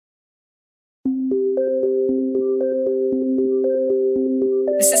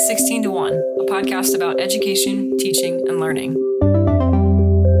16 to 1, a podcast about education, teaching, and learning.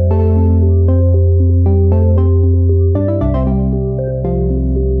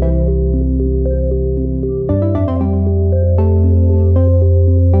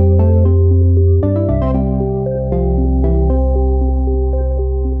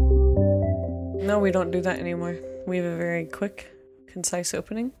 No, we don't do that anymore. We have a very quick, concise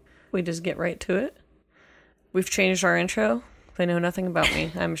opening. We just get right to it. We've changed our intro. They know nothing about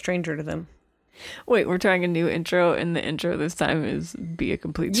me. I'm a stranger to them. Wait, we're trying a new intro, and the intro this time is be a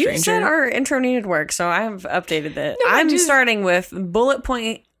complete stranger. You said our intro needed work, so I have updated it. I'm starting with bullet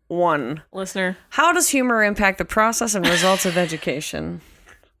point 1. Listener. How does humor impact the process and results of education?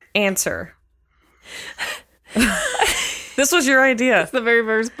 Answer. This was your idea. It's the very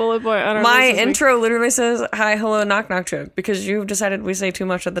first bullet point on our My list this intro literally says, hi, hello, knock, knock joke, because you've decided we say too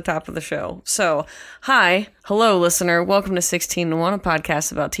much at the top of the show. So, hi, hello, listener. Welcome to 16 to 1, a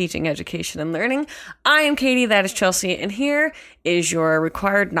podcast about teaching, education, and learning. I am Katie, that is Chelsea, and here is your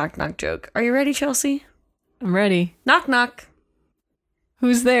required knock, knock joke. Are you ready, Chelsea? I'm ready. Knock, knock.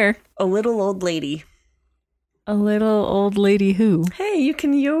 Who's there? A little old lady. A little old lady who? Hey, you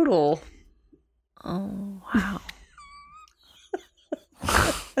can yodel. Oh, wow.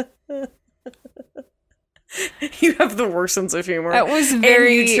 You have the worst sense of humor. That was And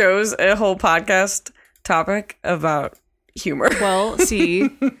very... you chose a whole podcast topic about humor. Well, see,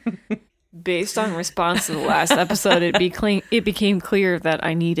 based on response to the last episode, it became clear that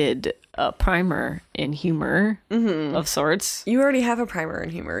I needed a primer in humor of sorts. You already have a primer in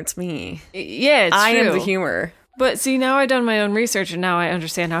humor. It's me. Yeah, it's I true. am the humor. But see, now I've done my own research, and now I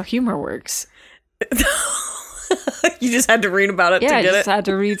understand how humor works. You just had to read about it to I get just it. had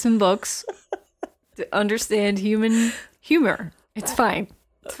to read some books to understand human humor. It's fine.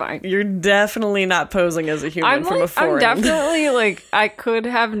 It's fine. You're definitely not posing as a human from a foreign. I'm definitely I could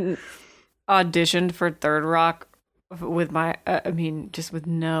have auditioned for Third Rock with my, just with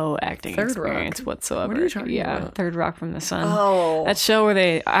no acting Third experience Rock? whatsoever. What are you talking about? Third Rock from the Sun. Oh. That show where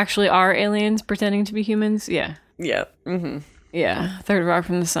they actually are aliens pretending to be humans. Yeah. Yeah. Mm-hmm. Yeah, Third Rock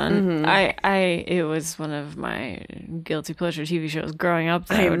from the Sun. It was one of my guilty pleasure TV shows growing up.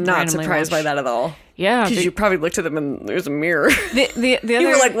 I am not surprised by that at all. Yeah, Because you probably looked at them and there's a mirror. the other, You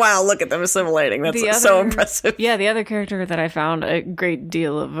were like, wow, look at them assimilating. That's so impressive. Yeah, the other character that I found a great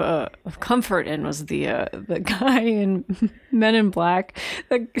deal of comfort in was the guy in Men in Black.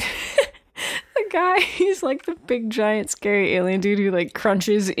 The guy, he's like the big, giant, scary alien dude who like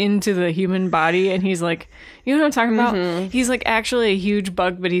crunches into the human body, and he's like, you know what I'm talking about? Mm-hmm. He's like actually a huge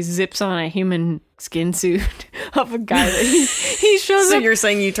bug, but he zips on a human skin suit of a guy that he shows So up. you're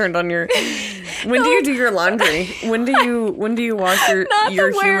saying you turned on your... When do you do your laundry? When do you wash your Not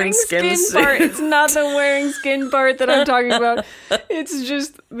your the human wearing skin suit? part. It's not the wearing skin part that I'm talking about. It's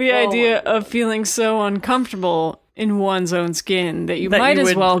just the idea of feeling so uncomfortable in one's own skin that you might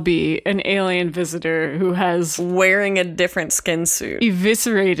as well be an alien visitor who has Wearing a different skin suit.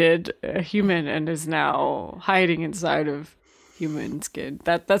 eviscerated a human and is now hiding inside of human skin.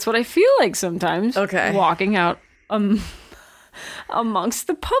 That's what I feel like sometimes. Okay. Walking out amongst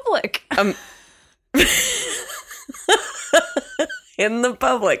the public. In the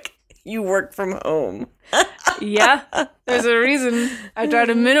public. You work from home. Yeah, there's a reason I try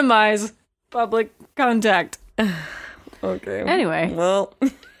to minimize public contact. Okay. Anyway. Well,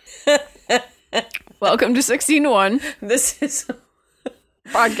 Welcome to 16 to 1 this is...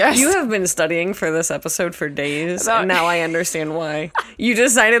 podcast. You have been studying for this episode for days, About- and now I understand why. You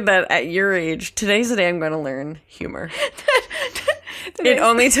decided that at your age, today's the day I'm going to learn humor. It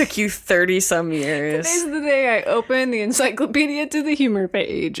only took you 30-some years. Today's the day I open the encyclopedia to the humor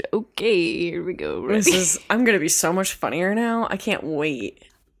page. Okay, here we go. I'm going to be so much funnier now. I can't wait.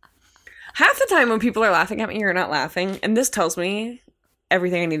 Half the time when people are laughing at me, you're not laughing. And this tells me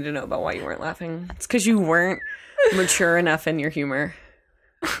everything I need to know about why you weren't laughing. It's because you weren't mature enough in your humor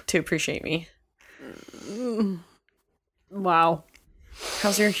to appreciate me. Wow.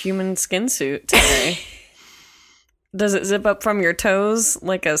 How's your human skin suit today? Does it zip up from your toes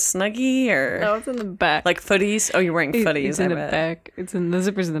like a Snuggie or No, it's in the back. like footies? Oh, you're wearing footies. It's in the bet. back. It's in the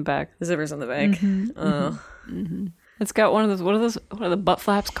zipper's in the back. The zipper's on the back. Oh. It's got one of those. What are the butt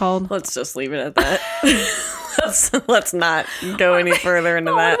flaps called? Let's just leave it at that. let's not go any further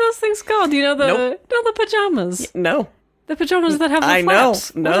into What are that. those things called? Do you know the Nope. the pajamas? No. The pajamas that have the I know.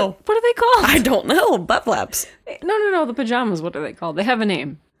 flaps. No. What are they called? I don't know. Butt flaps. No. The pajamas. What are they called? They have a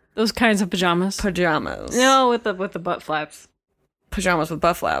name. Those kinds of pajamas. Pajamas. No, with the butt flaps. Pajamas with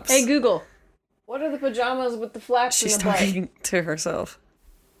butt flaps. Hey Google, what are the pajamas with the flaps She's in the butt? talking to herself.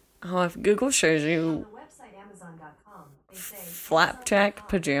 Oh, if Google shows you... Flapjack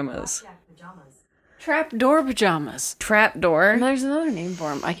pajamas. Trapdoor pajamas. Trapdoor. There's another name for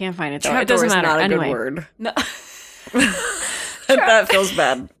them. I can't find it though. Trapdoor It doesn't is matter. not a Anyway. good word. No. That feels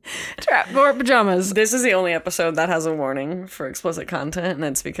bad. Trapdoor pajamas. This is the only episode that has a warning for explicit content, and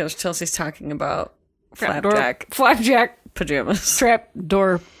it's because Chelsea's talking about Flapjack pajamas.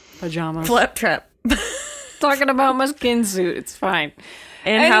 trapdoor pajamas. Flaptrap. Talking about my skin suit. It's fine.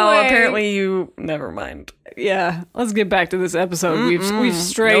 And how Anyway. apparently you... Never mind. Yeah, let's get back to this episode. We've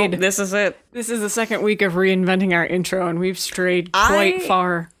strayed. Nope, this is it. This is the second week of reinventing our intro, and we've strayed quite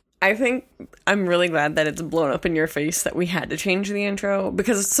far. I think I'm really glad that it's blown up in your face that we had to change the intro,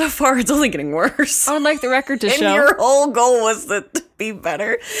 because so far it's only getting worse. I would like the record to And show. your whole goal was to be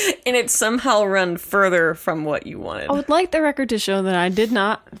better, and it's somehow run further from what you wanted. I would like the record to show that I did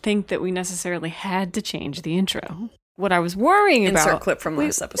not think that we necessarily had to change the intro. What I was worrying about... Insert clip from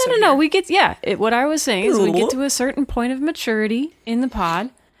last episode. No. here. We get... Yeah, what I was saying is we get to a certain point of maturity in the pod,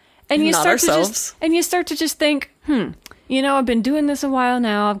 and you Not start ourselves. to just think, you know, I've been doing this a while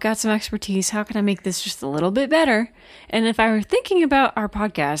now. I've got some expertise. How can I make this just a little bit better? And if I were thinking about our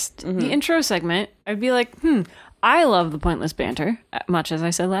podcast, the intro segment, I'd be like, I love the pointless banter, much as I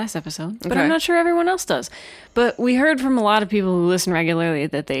said last episode, but Okay. I'm not sure everyone else does. But we heard from a lot of people who listen regularly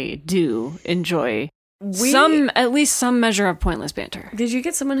that they do enjoy at least some measure of pointless banter. Did you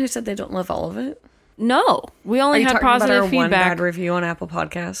get someone who said they don't love all of it? No, we Are only you had talking about positive our one feedback. bad review on Apple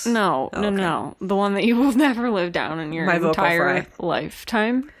Podcasts? No, Oh, okay. no, the one that you will never live down in your My vocal entire fry.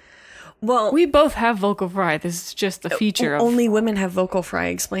 lifetime. Well, We both have vocal fry. This is just the feature of. only women have vocal fry.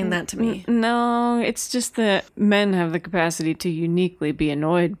 Explain that to me. No, it's just that men have the capacity to uniquely be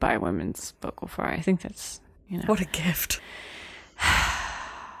annoyed by women's vocal fry. I think that's, What a gift.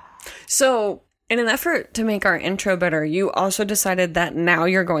 So, in an effort to make our intro better, you also decided that now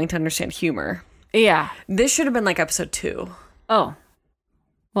you're going to understand humor. Yeah. This should have been like episode 2. Oh.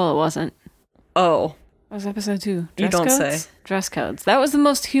 Well, it wasn't. Oh. What was episode 2? You don't say. Dress codes. That was the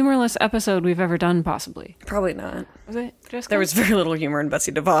most humorless episode we've ever done, possibly. Probably not. Was it dress codes? There was very little humor in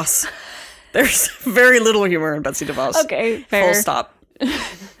Betsy DeVos. There's very little humor in Betsy DeVos. Okay, fair. Full stop.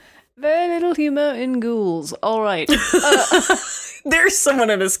 Very little humor in ghouls. All right. There's someone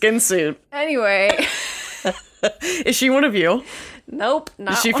in a skin suit. Anyway. Is she one of you? Nope.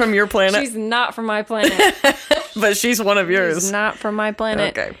 Not Is she one- from your planet? She's not from my planet. But she's one of yours. She's not from my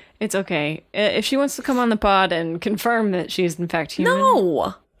planet. Okay. It's okay. If she wants to come on the pod and confirm that she is in fact human.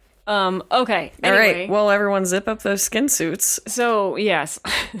 No. Okay. All Anyway, right. Well, everyone zip up those skin suits. so yes,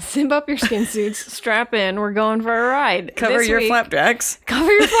 zip up your skin suits, strap in. We're going for a ride. Cover This your week- flapjacks.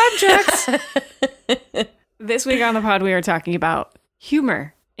 Cover your flapjacks. This week on the pod, we are talking about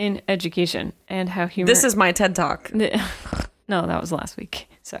humor in education and how humor. This is my TED Talk. No, that was last week.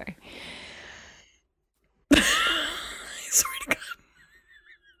 Sorry. I swear to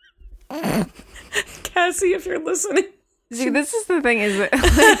God. Cassie, if you're listening, See, this is the thing is that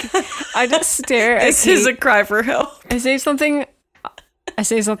like I just stare at this is Kate. a cry for help. I say something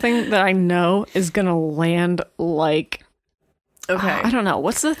that I know is gonna land like Okay. I don't know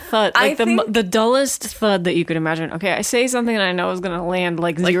what's the thud I like think- the dullest thud that you could imagine. Okay, I say something that I know is gonna land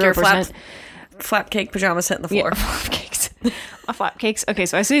like Like your 0%. flap cake pajamas hitting the floor. Yeah, flap cakes. My flap cakes. Okay,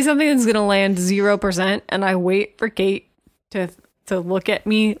 so I say something that's gonna land 0%, and I wait for Kate to look at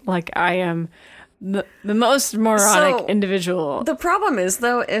me like I am the most moronic So, individual. The problem is,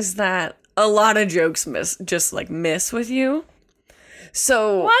 though, is that a lot of jokes miss with you.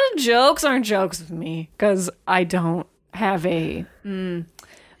 So A lot of jokes aren't jokes with me because I don't have a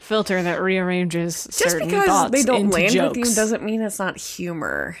filter that rearranges just certain because thoughts they don't into land jokes. with you doesn't mean it's not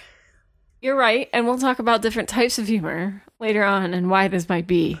humor. You're right, and we'll talk about different types of humor later on and why this might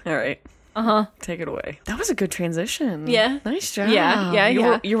be. All right. Take it away. That was a good transition. Yeah. Nice job. Yeah.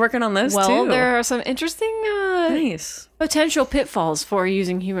 You're working on those too. Well, there are some interesting Nice. potential pitfalls for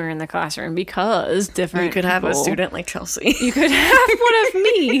using humor in the classroom because different You could have a people- student like Chelsea. You could have one of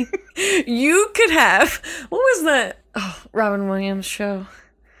me. You could have. What was that? Oh, Robin Williams show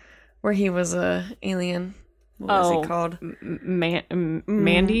where he was a alien. What was he called?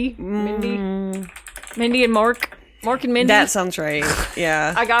 Mandy? Mindy and Mork. Mork and Mindy. That sounds right.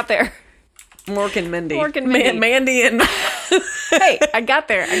 Yeah. I got there. Mork and Mindy. Mork and Mindy. Mandy and Hey, I got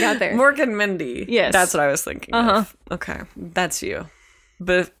there. Mork and Mindy. Yes. That's what I was thinking of. Okay. That's you.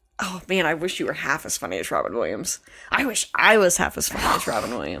 But oh man, I wish you were half as funny as Robin Williams. I wish I was half as funny as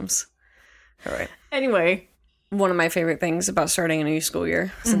Robin Williams. All right. Anyway. One of my favorite things about starting a new school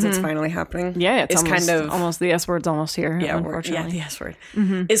year, since it's finally happening, Yeah, it's is almost, kind of almost the S word's almost here. Unfortunately. the S word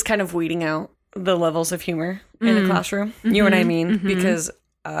is kind of weeding out the levels of humor in a classroom. You know what I mean? Because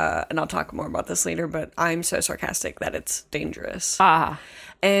and I'll talk more about this later, but I'm so sarcastic that it's dangerous. Ah.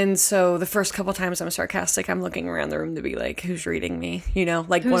 And so the first couple times I'm sarcastic, I'm looking around the room to be like, who's reading me? You know,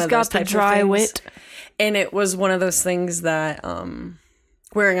 like Who's one of got those the types dry of things. wit? And it was one of those things that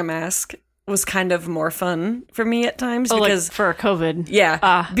wearing a mask was kind of more fun for me at times because like for COVID.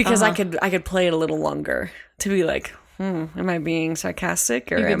 because I could play it a little longer to be like, am I being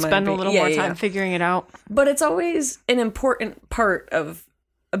sarcastic or You am can spend I a little more time figuring it out. But it's always an important part of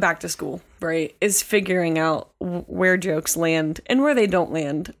a back to school, right? Is figuring out where jokes land and where they don't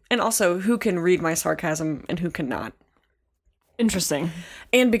land, and also who can read my sarcasm and who cannot. Interesting.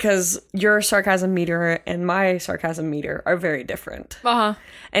 And because your sarcasm meter and my sarcasm meter are very different.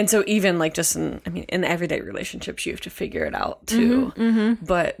 And so even like just in everyday relationships, you have to figure it out too.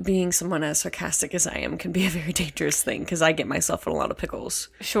 But being someone as sarcastic as I am can be a very dangerous thing because I get myself in a lot of pickles.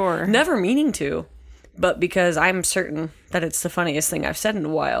 Sure. Never meaning to, but because I'm certain that it's the funniest thing I've said in a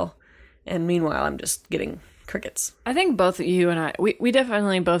while. And meanwhile, I'm just getting crickets. I think both you and I, we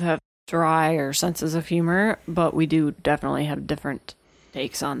definitely both have drier senses of humor, but we do definitely have different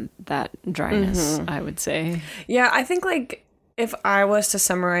takes on that dryness, I would say. Yeah, I think like if I was to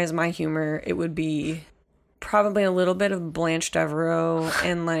summarize my humor, it would be probably a little bit of Blanche Devereaux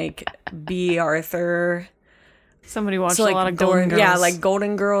and like B. Arthur. Somebody watched So, like, a lot of Golden Girls. Yeah, like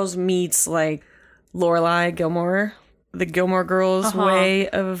Golden Girls meets like Lorelai Gilmore. The Gilmore Girls way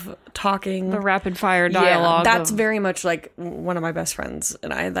of talking. the rapid fire dialogue. Yeah, that's very much like one of my best friends,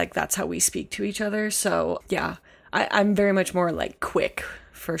 and I like that's how we speak to each other. So yeah, I'm very much more like quick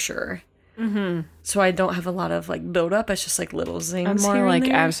for sure. So I don't have a lot of like build up. It's just like little zings. I'm more here like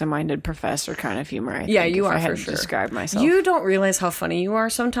and there. absent-minded professor kind of humor. I Yeah, think, you if are I had for to sure. describe myself. You don't realize how funny you are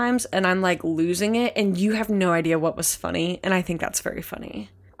sometimes, and I'm like losing it, and you have no idea what was funny, and I think that's very funny.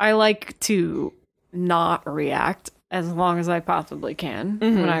 I like to not react as long as I possibly can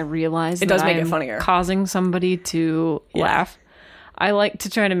when I realize It that does make it I'm funnier. causing somebody to laugh. I like to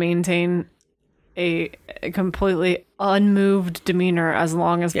try to maintain a completely unmoved demeanor as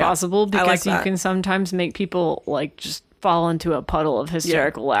long as possible I like because you that. can sometimes make people like just fall into a puddle of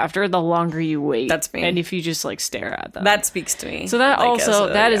hysterical laughter the longer you wait. That's me. And if you just like stare at them. That speaks to me. So that like, also as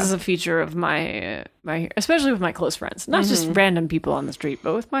a- that yeah. is a feature of my especially with my close friends, not just random people on the street,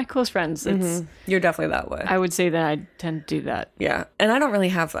 but with my close friends. It's You're definitely that way. I would say that I tend to do that. Yeah, and I don't really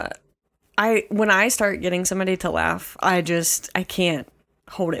have that. When I start getting somebody to laugh, I can't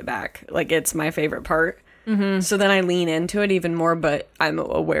hold it back. Like it's my favorite part. So then I lean into it even more, but I'm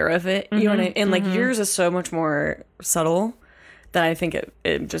aware of it. You know what I mean? And like yours is so much more subtle that I think it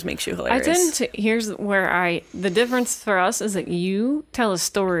just makes you hilarious. Here's where the difference for us is that you tell a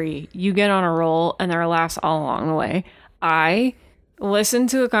story, you get on a roll, and there are laughs all along the way. I listen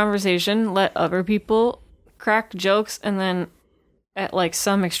to a conversation, let other people crack jokes, and then at like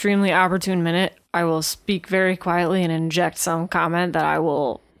some extremely opportune minute, I will speak very quietly and inject some comment that I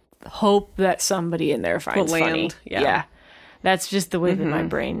will hope that somebody in there finds Will land, funny. yeah. That's just the way that my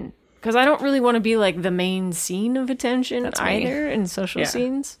brain... Because I don't really want to be like the main scene of attention That's me. either in social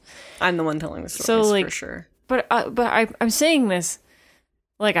scenes. I'm the one telling the stories like, for sure. But I'm saying this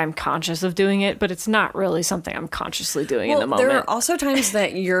like I'm conscious of doing it, but it's not really something I'm consciously doing in the moment. There are also times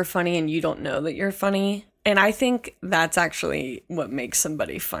that you're funny and you don't know that you're funny. And I think that's actually what makes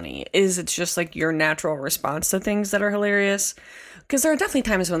somebody funny, is it's just like your natural response to things that are hilarious. Because there are definitely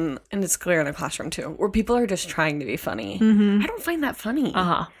times when, and it's clear in a classroom too, where people are just trying to be funny. I don't find that funny.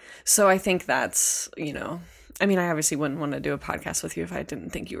 So I think that's, I mean, I obviously wouldn't want to do a podcast with you if I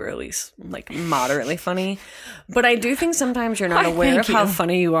didn't think you were at least like moderately funny. But I do think sometimes you're not aware of how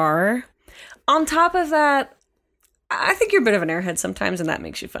funny you are. On top of that, I think you're a bit of an airhead sometimes, and that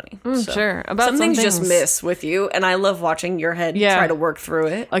makes you funny. Sure. About some things just miss with you, and I love watching your head try to work through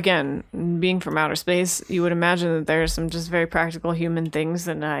it. Again, being from outer space, you would imagine that there's some just very practical human things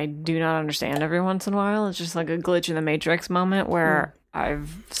that I do not understand every once in a while. It's just like a glitch in the Matrix moment where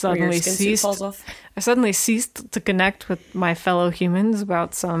I've suddenly ceased to connect with my fellow humans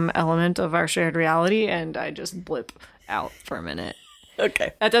about some element of our shared reality, and I just blip out for a minute.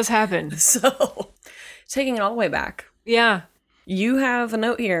 Okay. That does happen. So, taking it all the way back. Yeah. You have a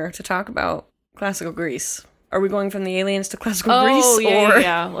note here to talk about classical Greece. Are we going from the aliens to classical Greece? Oh, yeah, or?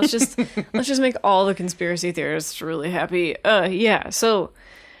 yeah. Let's just make all the conspiracy theorists really happy. Yeah. So,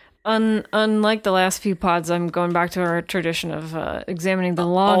 unlike the last few pods, I'm going back to our tradition of examining the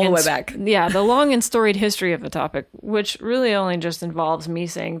long all the way back. Yeah, the long and storied history of the topic, which really only just involves me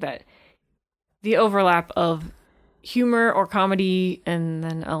saying that the overlap of humor or comedy and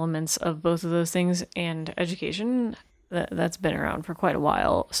then elements of both of those things and education that's been around for quite a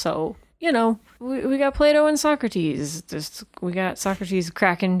while. So you know, we got Plato and Socrates. We got Socrates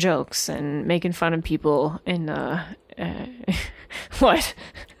cracking jokes and making fun of people in what?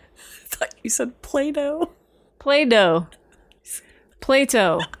 I thought you said Play-Doh. Play-Doh.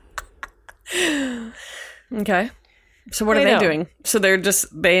 Plato. Okay. So what are Plato. they doing? So they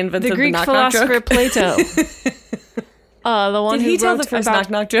invented The Greek knock knock philosopher joke? Plato. The one Did who he tell wrote the first about knock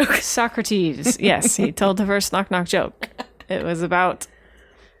knock joke? Socrates. Yes, he told the first knock knock joke. It was about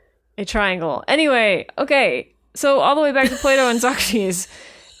a triangle. Anyway, okay. So all the way back to Plato and Socrates.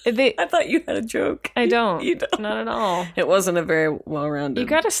 I thought you had a joke. I don't. You don't. Not at all. It wasn't a very well-rounded. You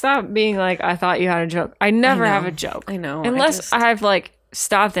gotta stop being like, I thought you had a joke. I never I know. have a joke. I know. Unless I've like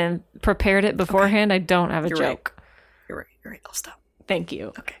stopped and prepared it beforehand, I don't have a You're joke. right. You're right. I'll stop. Thank you.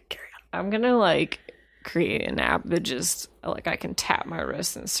 Okay, carry on. I'm gonna like create an app that just like I can tap my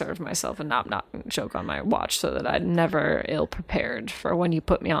wrist and serve myself a knock joke on my watch so that I'm never ill prepared for when you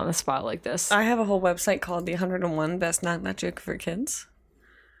put me on the spot like this. I have a whole website called the 101 Best Knock Knock Joke for Kids.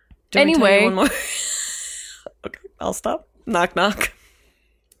 Do you want me to tell Anyway. you one more? Okay, I'll stop. Knock knock.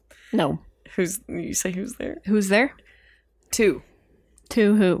 No. You say who's there? Who's there? 2.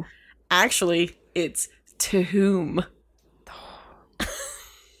 To who? Actually, it's to whom.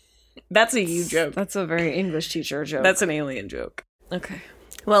 That's a you joke. That's a very English teacher joke. That's an alien joke. Okay.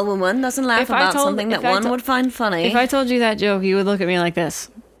 Well, when one doesn't laugh If I about told- something if that I one to- would find funny. If I told you that joke, you would look at me like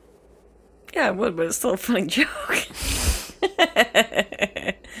this. Yeah, I would, but it's still a funny joke.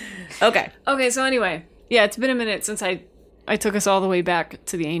 Okay. Okay, so anyway, yeah, it's been a minute since I took us all the way back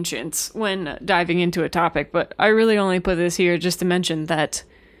to the ancients when diving into a topic, but I really only put this here just to mention that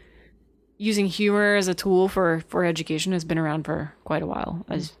using humor as a tool for education has been around for quite a while,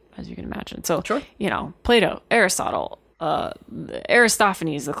 as you can imagine. So, Sure. you know, Plato, Aristotle,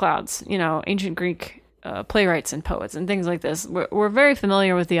 Aristophanes, the clouds, you know, ancient Greek playwrights and poets and things like this. We're very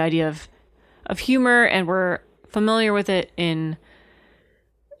familiar with the idea of humor, and we're familiar with it in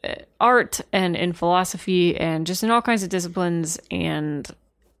art and in philosophy and just in all kinds of disciplines, and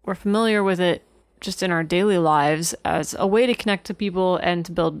we're familiar with it just in our daily lives as a way to connect to people and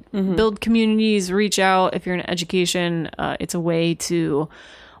to build communities, reach out. If you're in education, it's a way to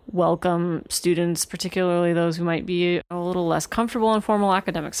welcome students, particularly those who might be a little less comfortable in formal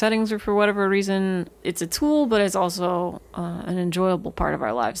academic settings or for whatever reason. It's a tool, but it's also an enjoyable part of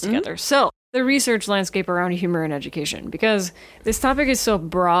our lives together. So the research landscape around humor in education, because this topic is so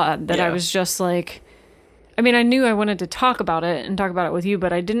broad that I was just like, I mean, I knew I wanted to talk about it and talk about it with you,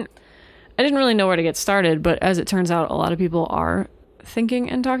 but I didn't really know where to get started. But as it turns out, a lot of people are thinking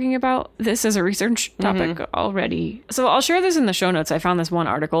and talking about this as a research topic already. So I'll share this in the show notes. I found this one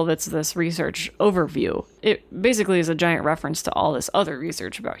article that's this research overview. It basically is a giant reference to all this other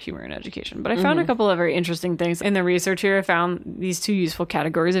research about humor in education. But I found a couple of very interesting things in the research here. I found these 2 useful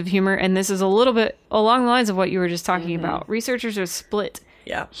categories of humor, and this is a little bit along the lines of what you were just talking about. Researchers have split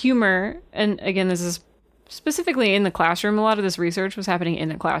humor, and again, this is specifically in the classroom. A lot of this research was happening in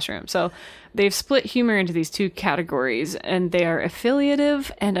the classroom. So they've split humor into these 2 categories, and they are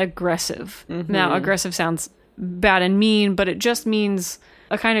affiliative and aggressive. Now, aggressive sounds bad and mean, but it just means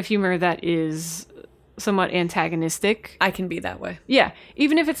a kind of humor that is somewhat antagonistic. I can be that way. Yeah.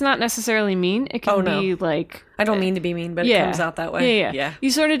 Even if it's not necessarily mean, it can be like... I don't mean to be mean, but it comes out that way. Yeah.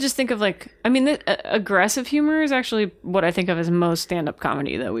 You sort of just think of like... I mean, aggressive humor is actually what I think of as most stand-up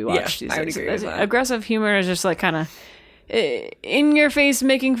comedy that we watch these I would days. agree with that. Aggressive humor is just like kind of in your face,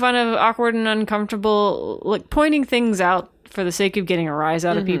 making fun of awkward and uncomfortable, like pointing things out for the sake of getting a rise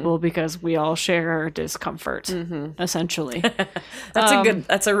out of people because we all share discomfort, essentially.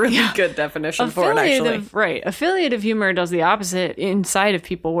 That's a really good definition for it, actually. Right. Affiliative humor does the opposite inside of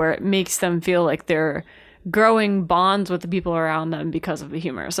people, where it makes them feel like they're growing bonds with the people around them because of the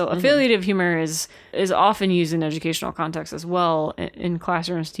humor. So affiliative humor is often used in educational contexts as well. In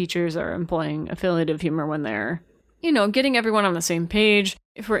classrooms, teachers are employing affiliative humor when they're, you know, getting everyone on the same page.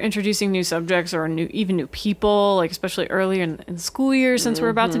 If we're introducing new subjects or even new people, like especially earlier in the school year, since we're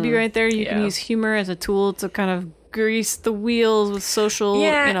about to be right there, you can use humor as a tool to kind of grease the wheels with social,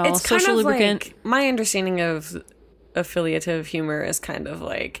 it's social kind of lubricant. like, my understanding of affiliative humor is kind of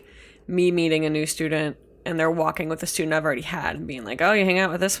like me meeting a new student and they're walking with a student I've already had and being like, oh, you hang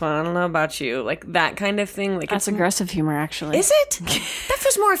out with this one, I don't know about you. Like that kind of thing. Like That's aggressive humor, actually. Is it? That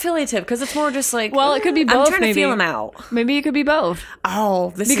feels more affiliative because it's more just like, Well, it could be both, I'm trying to feel them out. Maybe it could be both.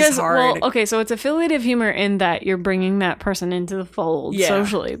 Oh, this is hard. Well, okay, so it's affiliative humor in that you're bringing that person into the fold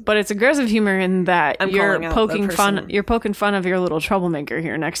socially, but it's aggressive humor in that you're poking fun. You're poking fun of your little troublemaker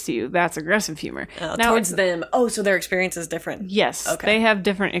here next to you. That's aggressive humor. Towards them. Oh, so their experience is different. Yes, Okay. they have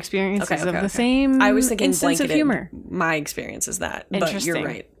different experiences of the okay. same I was thinking instance of blanketed. humor. My experience is that, but you're Interesting.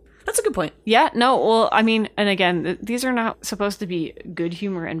 right. That's a good point. Yeah, no, well, I mean, and again, these are not supposed to be good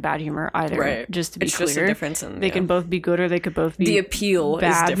humor and bad humor either. Right. Just to be It's clear. just a difference in, they can both be good or they could both be The appeal is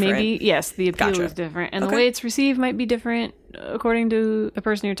bad, different. maybe. Yes, the appeal Gotcha. is different. And Okay. the way it's received might be different according to the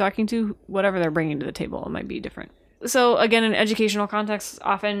person you're talking to. Whatever they're bringing to the table, it might be different. So again, in educational contexts,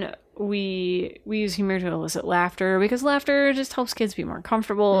 often we use humor to elicit laughter because laughter just helps kids be more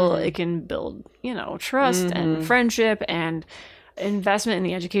comfortable. It can build, trust and friendship and investment in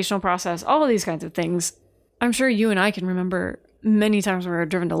the educational process, all of these kinds of things. I'm sure you and I can remember many times when we were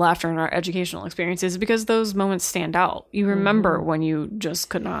driven to laughter in our educational experiences because those moments stand out. You remember when you just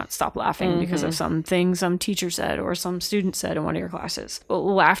could not stop laughing because of something some teacher said or some student said in one of your classes. But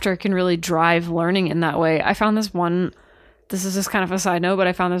laughter can really drive learning in that way. I found this is just kind of a side note, but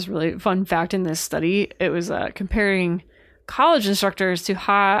I found this really fun fact in this study. It was comparing college instructors to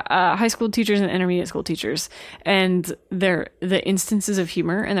high school teachers and intermediate school teachers and the instances of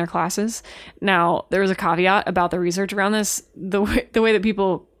humor in their classes. Now, there was a caveat about the research around this. The way that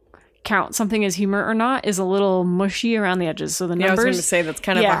people count something as humor or not is a little mushy around the edges. So the numbers... I was going to say that's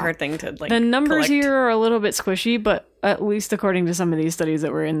kind of a hard thing to The numbers collect. here are a little bit squishy, but at least according to some of these studies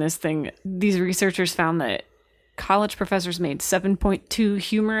that were in this thing, these researchers found that college professors made 7.2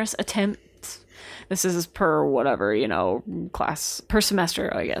 humorous attempts. This is per whatever, class, per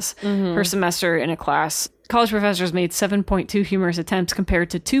semester, I guess. Per semester in a class. College professors made 7.2 humorous attempts compared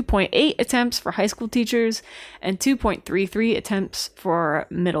to 2.8 attempts for high school teachers and 2.33 attempps for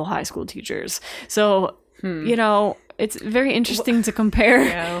middle high school teachers. So, it's very interesting to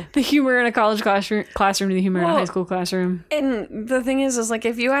compare the humor in a college classroom to the humor in a high school classroom. And the thing is like,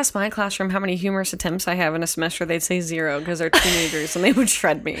 if you ask my classroom how many humorous attempts I have in a semester, they'd say 0 because they're teenagers and they would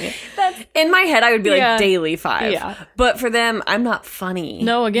shred me. In my head, I would be like daily 5. Yeah. But for them, I'm not funny.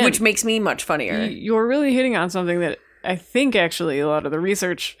 No, again. Which makes me much funnier. You're really hitting on something that I think actually a lot of the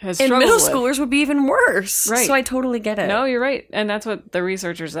research has And struggled middle with. schoolers would be even worse. Right. So I totally get it. No, you're right. And that's what the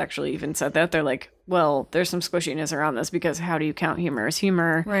researchers actually even said that. They're like, well, there's some squishiness around this because how do you count humor as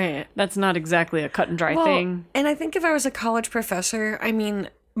humor? Right. That's not exactly a cut and dry thing. And I think if I was a college professor, I mean,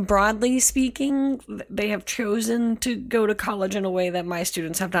 broadly speaking, they have chosen to go to college in a way that my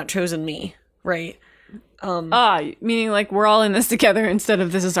students have not chosen me. Right. Meaning like we're all in this together instead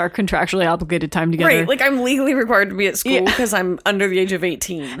of this is our contractually obligated time together. Right. Like I'm legally required to be at school because I'm under the age of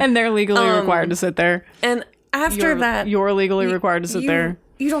 18. And they're legally required to sit there. And after that, You're legally required to sit there.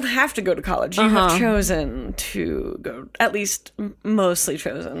 You don't have to go to college. You have chosen to go, at least mostly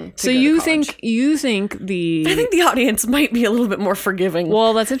chosen. So you think the I think the audience might be a little bit more forgiving.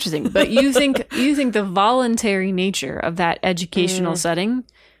 well, that's interesting. But you think the voluntary nature of that educational setting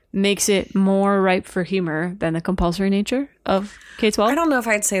makes it more ripe for humor than the compulsory nature of K-12? I don't know if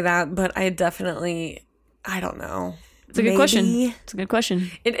I'd say that, but I don't know. It's a good question. It's a good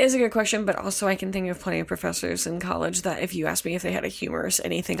question. It is a good question, but also I can think of plenty of professors in college that if you asked me if they had a humorous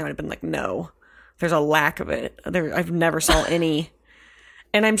anything, I would have been like, no. There's a lack of it. I've never saw any.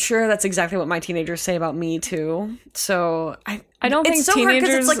 And I'm sure that's exactly what my teenagers say about me too. So I don't think it's so hard because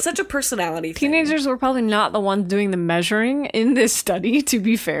teenagers- it's like such a personality thing. Teenagers were probably not the ones doing the measuring in this study, to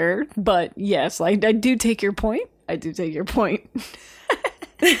be fair. But yes, I do take your point. I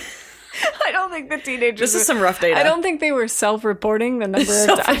don't think the teenagers... This is some rough data. I don't think they were self-reporting the number of times.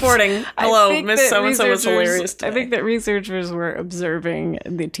 Self-reporting. I Hello, think Miss that So-and-so was researchers- hilarious today. I think that researchers were observing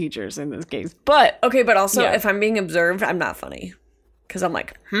the teachers in this case. But, Okay, but also Yeah. if I'm being observed, I'm not funny. Because I'm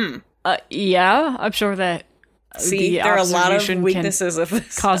like, yeah, I'm sure that see, the there are a lot of observation can weaknesses of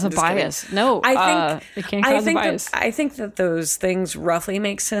this. cause a I'm just kidding. bias. No, I think it can cause a bias. I think that those things roughly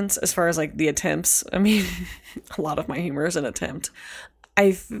make sense as far as like the attempts. I mean, a lot of my humor is an attempt.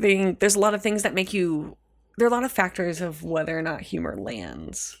 I think there's a lot of things that make you. There are a lot of factors of whether or not humor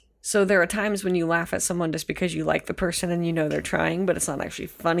lands. So there are times when you laugh at someone just because you like the person and you know they're trying, but it's not actually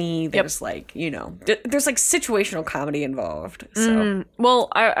funny. There's like, there's like situational comedy involved. So Well,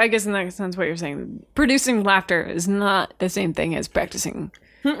 I guess in that sense, what you're saying, producing laughter is not the same thing as practicing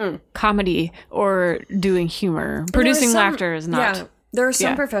comedy or doing humor. Producing some- laughter is not. Yeah, there are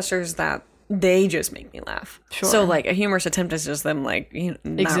some Yeah. professors that they just make me laugh. Sure. So like a humorous attempt is just them like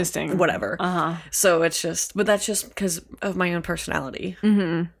not- Existing. whatever. So it's just, but that's just because of my own personality.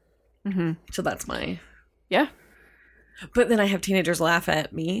 So that's my. Yeah. But then I have teenagers laugh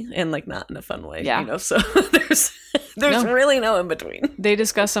at me and like not in a fun way. Yeah. So there's No. really no in between. They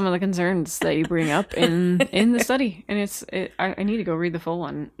discuss some of the concerns that you bring up in the study, and I need to go read the full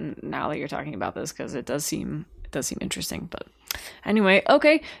one now that you're talking about this because it does seem interesting. But anyway,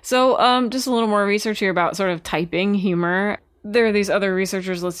 okay, so just a little more research here about sort of typing humor. there are these other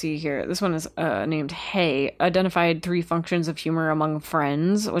researchers. Let's see here. This one is named Hay, identified 3 functions of humor among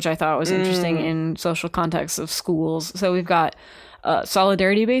friends, which I thought was interesting in social contexts of schools. So we've got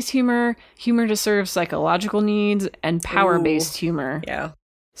solidarity-based humor, humor to serve psychological needs, and power-based humor. Yeah.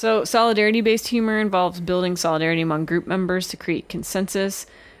 So solidarity-based humor involves building solidarity among group members to create consensus.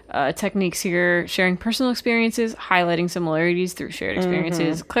 Techniques here: sharing personal experiences, highlighting similarities through shared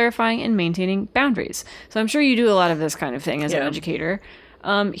experiences, clarifying and maintaining boundaries. So I'm sure you do a lot of this kind of thing as an educator.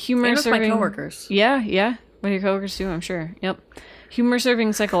 Humor And with serving my coworkers. Yeah, with your coworkers too, I'm sure. Yep. Humor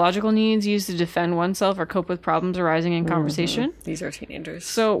serving psychological needs used to defend oneself or cope with problems arising in conversation. These are teenagers.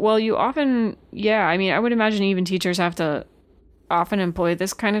 So, well, you often, I mean, I would imagine even teachers have to often employ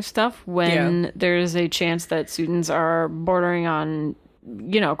this kind of stuff when there's a chance that students are bordering on,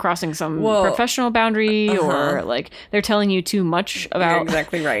 crossing some professional boundary or like they're telling you too much about. You're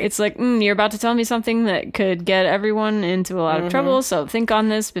exactly right. It's like, you're about to tell me something that could get everyone into a lot of trouble. So think on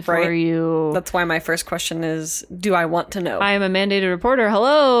this before you. That's why my first question is, do I want to know? I am a mandated reporter.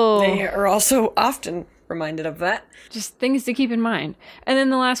 Hello. They are also often reminded of that. Just things to keep in mind. And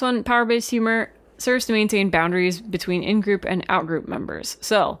then the last one, power-based humor, serves to maintain boundaries between in-group and out-group members.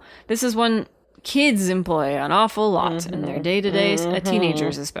 So this is one kids employ an awful lot in their day-to-day,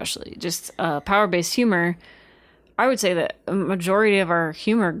 teenagers especially. Just power-based humor. I would say that a majority of our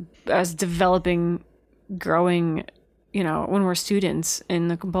humor as developing, growing, when we're students in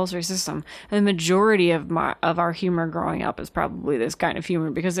the compulsory system, the majority of our humor growing up is probably this kind of humor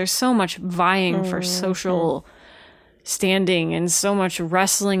because there's so much vying for social standing and so much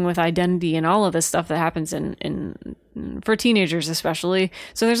wrestling with identity and all of this stuff that happens in for teenagers especially.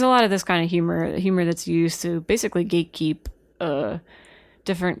 So there's a lot of this kind of humor that's used to basically gatekeep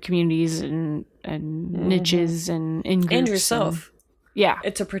different communities and niches and in-groups. And yourself.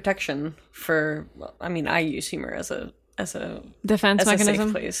 It's a protection for, I use humor as a defense mechanism. A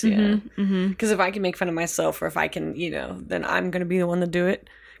safe place, Because if I can make fun of myself or if I can, then I'm going to be the one to do it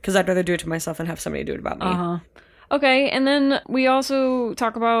because I'd rather do it to myself than have somebody do it about me. Okay, and then we also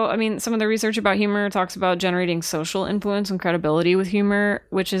talk about, some of the research about humor talks about generating social influence and credibility with humor,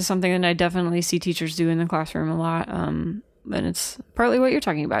 which is something that I definitely see teachers do in the classroom a lot. And it's partly what you're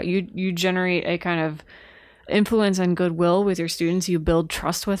talking about. You generate a kind of influence and goodwill with your students. You build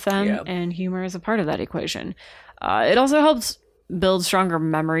trust with them, and humor is a part of that equation. It also helps build stronger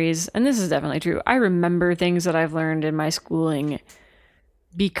memories, and this is definitely true. I remember things that I've learned in my schooling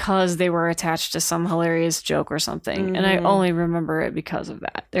because they were attached to some hilarious joke or something. And I only remember it because of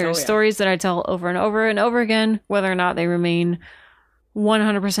that. There are stories that I tell over and over and over again, whether or not they remain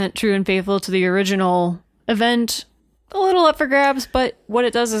 100% true and faithful to the original event. A little up for grabs, but what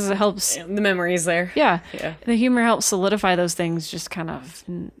it does is it helps. The memory's there. Yeah. The humor helps solidify those things just kind of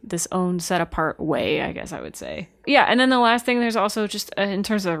in this own set apart way, I guess I would say. Yeah, and then the last thing, there's also just in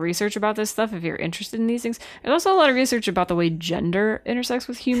terms of research about this stuff, if you're interested in these things, there's also a lot of research about the way gender intersects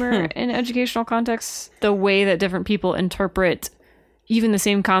with humor in educational contexts, the way that different people interpret even the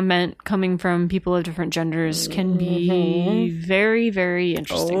same comment coming from people of different genders can be very, very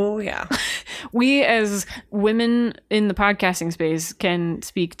interesting. Oh, yeah. We as women in the podcasting space can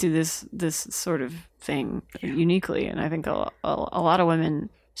speak to this sort of thing uniquely. And I think a lot of women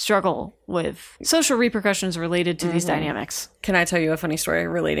struggle with social repercussions related to these dynamics. Can I tell you a funny story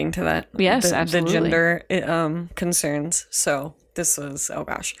relating to that? Yes, The absolutely. gender concerns. So this was,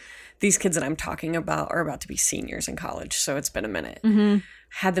 these kids that I'm talking about are about to be seniors in college, so it's been a minute.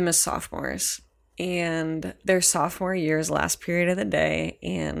 Had them as sophomores, and their sophomore year's last period of the day,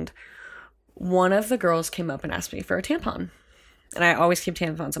 and one of the girls came up and asked me for a tampon. And I always keep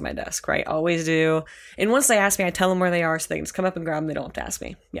tampons on my desk, right? Always do. And once they ask me, I tell them where they are so they can just come up and grab them. They don't have to ask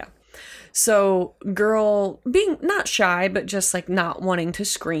me. Yeah. So girl, being not shy, but just like not wanting to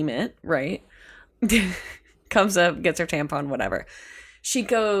scream it, right? Comes up, gets her tampon, whatever. She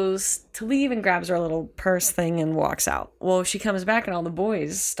goes to leave and grabs her little purse thing and walks out. Well, she comes back and all the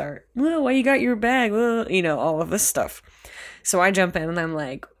boys start, well, why you got your bag? Well, all of this stuff. So I jump in and I'm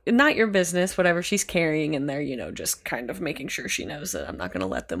like, not your business, whatever she's carrying in there, just kind of making sure she knows that I'm not going to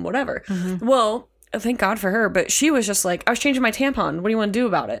let them, whatever. Well, thank God for her. But she was just like, I was changing my tampon. What do you want to do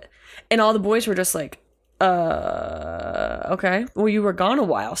about it? And all the boys were just like, okay. Well, you were gone a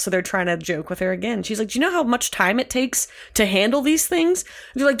while. So they're trying to joke with her again. She's like, do you know how much time it takes to handle these things?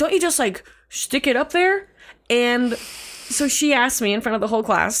 And they're like, don't you just like stick it up there? And so she asked me in front of the whole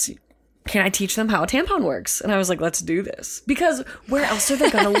class, can I teach them how a tampon works? And I was like, let's do this. Because where else are they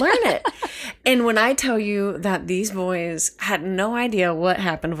going to learn it? And when I tell you that these boys had no idea what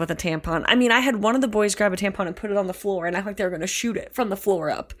happened with a tampon. I had one of the boys grab a tampon and put it on the floor and act like they were going to shoot it from the floor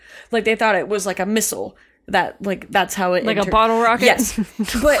up. Like they thought it was like a missile. that like that's how it Like a bottle rocket? Yes.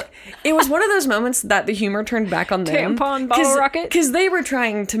 But it was one of those moments that the humor turned back on them. Tampon bottle rocket? Because they were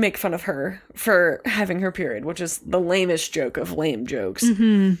trying to make fun of her for having her period, which is the lamest joke of lame jokes.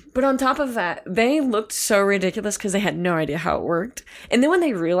 But on top of that, they looked so ridiculous because they had no idea how it worked. And then when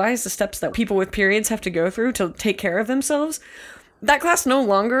they realized the steps that people with periods have to go through to take care of themselves, that class no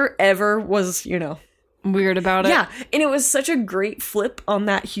longer ever was, Weird about it. yeah, and it was such a great flip on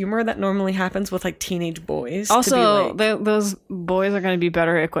that humor that normally happens with like teenage boys. Also, those boys are going to be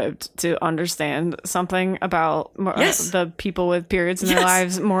better equipped to understand something about the people with periods in their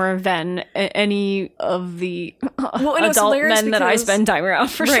lives more than any of the adult men that I spend time around,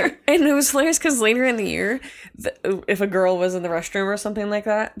 for sure. And it was hilarious because later in the year, if a girl was in the restroom or something like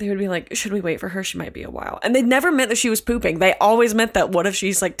that, they would be like, should we wait for her? She might be a while. And they never meant that she was pooping. They always meant that what if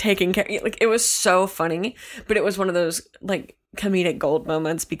she's like taking care. Like, it was so funny. But it was one of those like comedic gold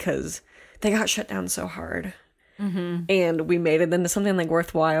moments because they got shut down so hard. And we made it into something like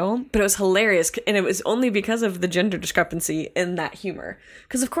worthwhile. But it was hilarious. And it was only because of the gender discrepancy in that humor.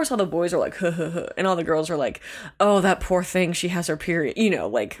 Because of course all the boys are like, huh, huh, huh. And all the girls are like, oh, that poor thing. She has her period.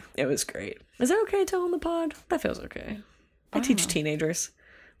 Like it was great. Is that okay to tell on the pod? That feels okay. I teach teenagers.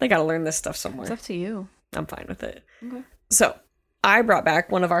 They got to learn this stuff somewhere. It's up to you. I'm fine with it. Okay. So I brought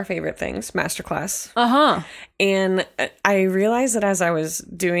back one of our favorite things, Masterclass. And I realized that as I was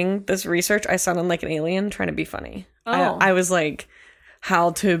doing this research, I sounded like an alien trying to be funny. I was like,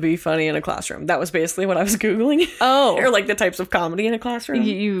 how to be funny in a classroom. That was basically what I was Googling. Or like the types of comedy in a classroom.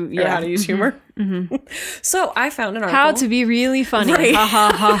 Or how to use humor. So I found an article. How to be really funny. Right. Ha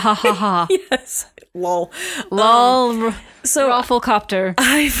ha ha ha ha ha. Yes. Lol. So Rafflecopter.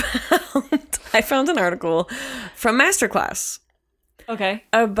 I found an article from Masterclass. Okay.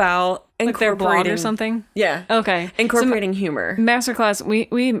 About like their blog incorporating or something? Yeah. Okay. Incorporating humor. Masterclass,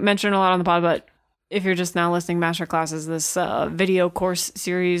 we mentioned a lot on the pod, but if you're just now listening, Masterclass is this video course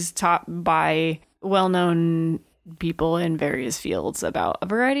series taught by well-known people in various fields about a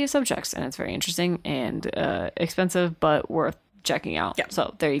variety of subjects. And it's very interesting and expensive, but worth checking out. Yeah.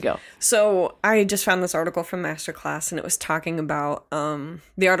 So there you go. So I just found this article from Masterclass, and it was talking about,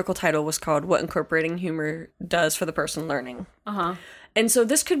 the article title was called What Incorporating Humor Does for the Person Learning. And so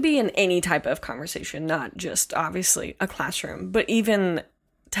this could be in any type of conversation, not just obviously a classroom, but even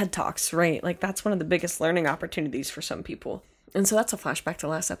TED Talks, right? Like that's one of the biggest learning opportunities for some people. And so that's a flashback to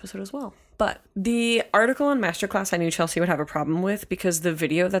last episode as well. But the article in Masterclass I knew Chelsea would have a problem with because the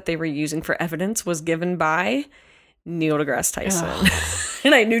video that they were using for evidence was given by Neil deGrasse Tyson.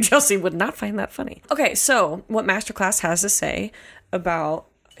 And I knew Chelsea would not find that funny. Okay, so what Masterclass has to say about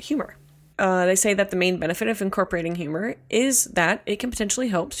humor. They say that the main benefit of incorporating humor is that it can potentially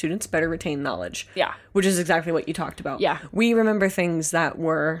help students better retain knowledge. Yeah. Which is exactly what you talked about. Yeah. We remember things that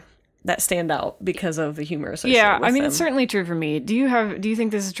stand out because of the humor associated with them. It's certainly true for me. Do you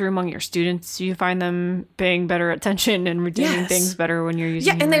think this is true among your students? Do you find them paying better attention and retaining things better when you're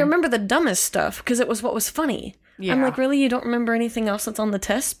using humor? And they remember the dumbest stuff because it was what was funny. Yeah. I'm like, really? You don't remember anything else that's on the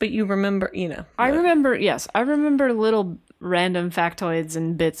test, but you remember, I remember little random factoids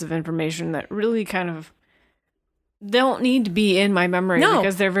and bits of information that really kind of don't need to be in my memory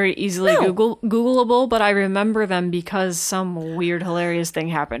because they're very easily Googleable, but I remember them because some weird, hilarious thing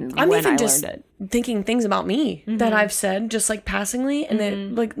happened when I learned it. Thinking things about me that I've said just like passingly, and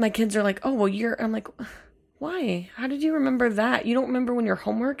then like my kids are like, oh, well, I'm like, why? How did you remember that? You don't remember when your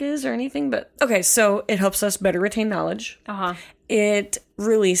homework is or anything, but okay, so it helps us better retain knowledge. It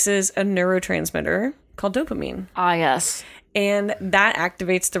releases a neurotransmitter called dopamine. Yes. And that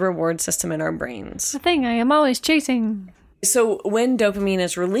activates the reward system in our brains. The thing I am always chasing. So when dopamine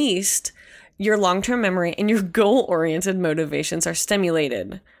is released, your long-term memory and your goal-oriented motivations are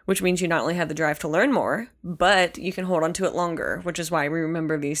stimulated, which means you not only have the drive to learn more, but you can hold on to it longer, which is why we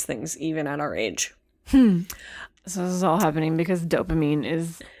remember these things even at our age. So this is all happening because dopamine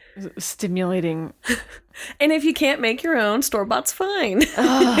is stimulating. And if you can't make your own, store-bought's fine.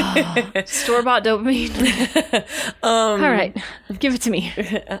 Store-bought dopamine. All right, give it to me.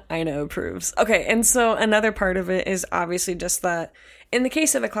 I know, approves. Okay, and so another part of it is obviously just that in the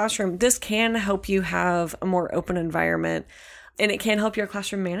case of a classroom, this can help you have a more open environment, and it can help your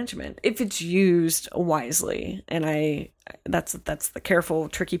classroom management if it's used wisely. And that's the careful,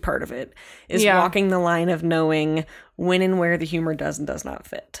 tricky part of it, is walking the line of knowing when and where the humor does and does not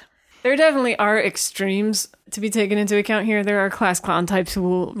fit. There definitely are extremes to be taken into account here. There are class clown types who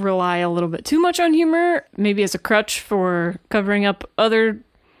will rely a little bit too much on humor, maybe as a crutch for covering up other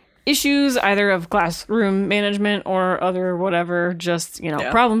issues, either of classroom management or other whatever, just,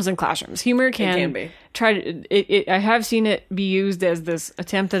 problems in classrooms. Humor can be. I have seen it be used as this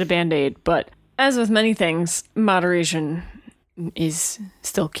attempt at a Band-Aid, but as with many things, moderation is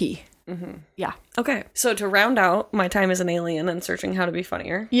still key. Yeah. Okay, so to round out my time as an alien and searching how to be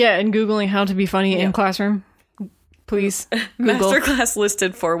funnier, Yeah, and Googling how to be funny in classroom. Please Google. Masterclass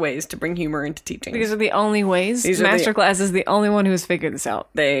listed 4 ways to bring humor into teaching. These are the only ways. Masterclass is the only one who has figured this out.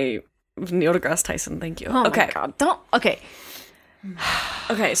 Neil deGrasse Tyson, thank you. Oh okay. my God. Don't. Okay.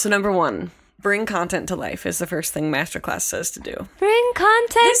 Okay, so number 1, bring content to life is the first thing Masterclass says to do. Bring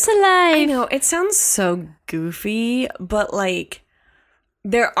content to life. I know, it sounds so goofy, but like,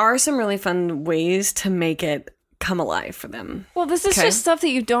 there are some really fun ways to make it come alive for them. Well, this is just stuff that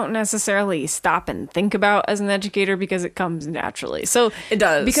you don't necessarily stop and think about as an educator because it comes naturally. So It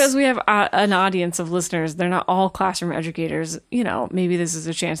does. Because we have an audience of listeners, they're not all classroom educators. You know, maybe this is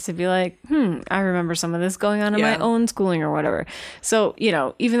a chance to be like, I remember some of this going on in my own schooling or whatever. So, you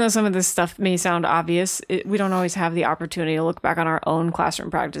know, even though some of this stuff may sound obvious, we don't always have the opportunity to look back on our own classroom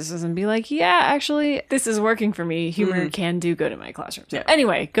practices and be like, yeah, actually, this is working for me. Humor can do good in my classroom. So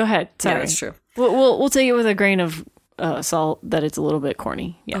anyway, go ahead. Sorry. Yeah, that's true. We'll take it with a grain of salt that it's a little bit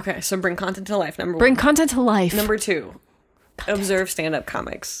corny. Yeah. Okay, so bring content to life, number 1. Bring content to life. Number 2, observe stand-up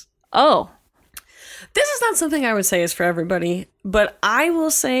comics. Oh. This is not something I would say is for everybody, but I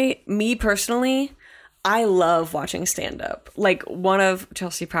will say, me personally, I love watching stand-up. Like,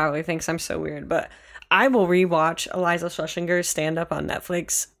 Chelsea probably thinks I'm so weird, but I will rewatch Eliza Schlesinger's stand-up on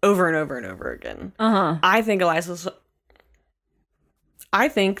Netflix over and over and over again. I think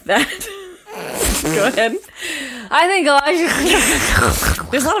that... Go ahead. I think Elijah...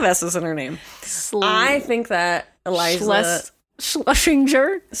 There's a lot of S's in her name. I think that Eliza...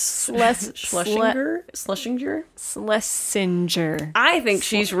 Schlesinger? Schlesinger? Schlesinger. I think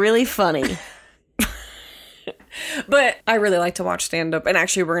she's really funny. But I really like to watch stand-up. And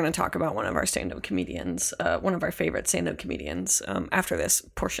actually, we're going to talk about one of our stand-up comedians, one of our favorite stand-up comedians, after this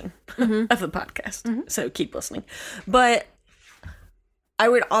portion of the podcast. So keep listening. But I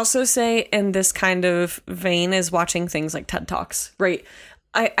would also say, in this kind of vein, is watching things like TED Talks, right?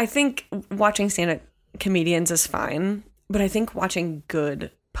 I think watching stand-up comedians is fine, but I think watching good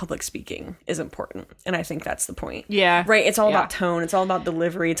public speaking is important. And I think that's the point. Yeah. Right? It's all about tone. It's all about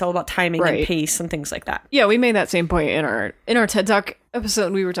delivery. It's all about timing and pace and things like that. Yeah, we made that same point in our TED Talk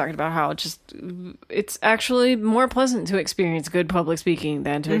episode. We were talking about how it's actually more pleasant to experience good public speaking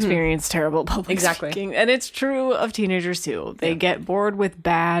than to experience terrible public speaking. And it's true of teenagers too. They get bored with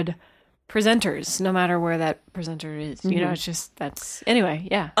bad presenters, no matter where that presenter is. You know, it's just, that's... Anyway,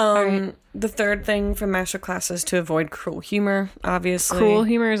 yeah. The third thing from Masterclass is to avoid cruel humor, obviously. Cruel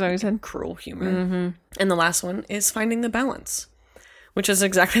humor is always said. Cruel humor. And the last one is finding the balance, which is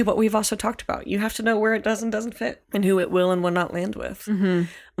exactly what we've also talked about. You have to know where it does and doesn't fit and who it will and will not land with. I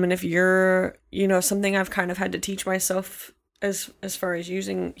mean, if you're, something I've kind of had to teach myself as far as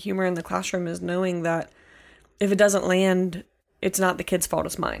using humor in the classroom is knowing that if it doesn't land, it's not the kid's fault,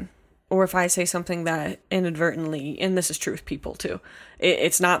 it's mine. Or if I say something that inadvertently, and this is true with people too,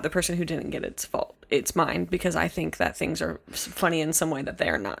 it's not the person who didn't get it's fault. It's mine because I think that things are funny in some way that they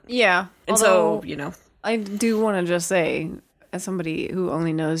are not. Yeah. And although, so, I do want to just say, as somebody who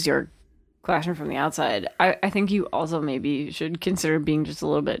only knows your classroom from the outside, I think you also maybe should consider being just a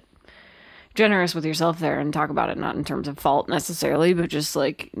little bit generous with yourself there and talk about it not in terms of fault necessarily, but just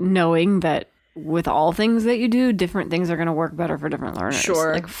like knowing that with all things that you do, different things are going to work better for different learners.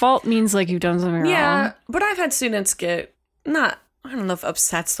 Sure. Like fault means like you've done something wrong. Yeah, but I've had students get I don't know if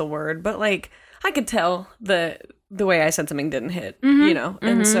upset's the word, but like I could tell the way I said something didn't hit,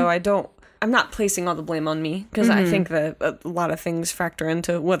 and so I'm not placing all the blame on me because I think that a lot of things factor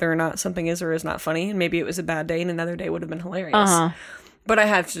into whether or not something is or is not funny. And maybe it was a bad day and another day would have been hilarious. But I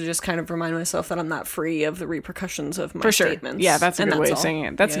have to just kind of remind myself that I'm not free of the repercussions of my statements. Yeah, that's a good way of saying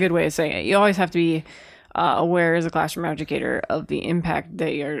it. That's a good way of saying it. You always have to be aware as a classroom educator of the impact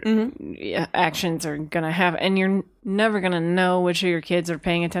that your actions are going to have. And you're never going to know which of your kids are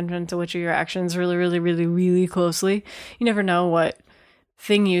paying attention to which of your actions really, really, really, really closely. You never know what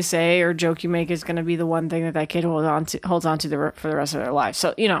thing you say or joke you make is going to be the one thing that kid holds on to for the rest of their life.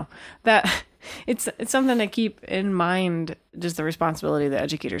 So, that... It's something to keep in mind, just the responsibility that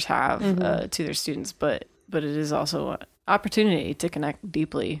educators have to their students, but it is also an opportunity to connect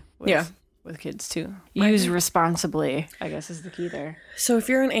deeply with kids too. Use responsibly, I guess, is the key there. So if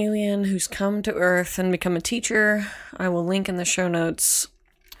you're an alien who's come to Earth and become a teacher, I will link in the show notes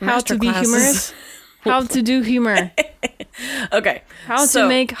how to be humorous, how to do humor. Okay. How to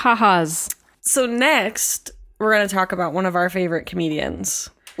make ha-has. So next, we're going to talk about one of our favorite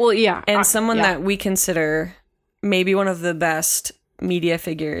comedians. Well, yeah. And someone that we consider maybe one of the best media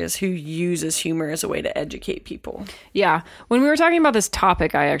figures who uses humor as a way to educate people. Yeah. When we were talking about this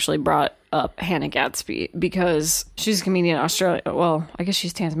topic, I actually brought up Hannah Gadsby because she's a comedian in Australia. Well, I guess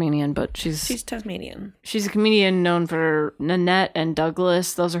she's Tasmanian, but she's Tasmanian. She's a comedian known for Nanette and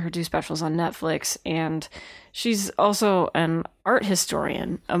Douglas. Those are her two specials on Netflix. And she's also an art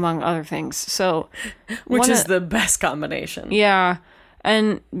historian, among other things. So, which is the best combination. Yeah.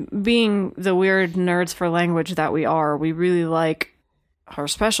 And being the weird nerds for language that we are, we really like her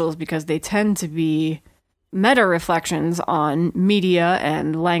specials because they tend to be meta reflections on media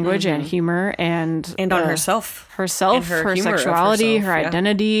and language and humor and on herself, her sexuality, her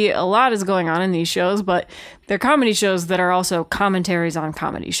identity. A lot is going on in these shows, but they're comedy shows that are also commentaries on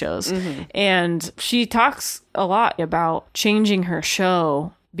comedy shows. And she talks a lot about changing her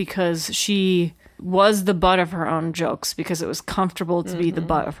show because she was the butt of her own jokes, because it was comfortable to be the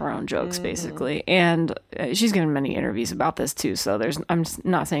butt of her own jokes, basically. And she's given many interviews about this too, so I'm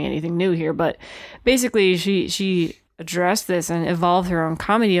not saying anything new here, but basically she addressed this and evolved her own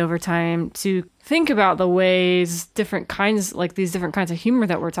comedy over time to think about the ways different kinds of humor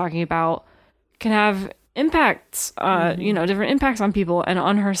that we're talking about can have impacts, different impacts on people and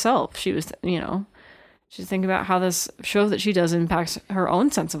on herself. She was, she's thinking about how this show that she does impacts her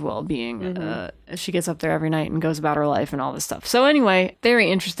own sense of well-being. As she gets up there every night and goes about her life and all this stuff. So anyway, very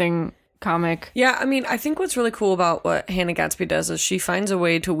interesting comic. Yeah, I mean, I think what's really cool about what Hannah Gadsby does is she finds a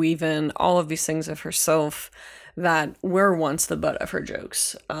way to weave in all of these things of herself that were once the butt of her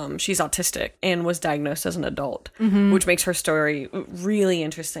jokes. She's autistic and was diagnosed as an adult, which makes her story really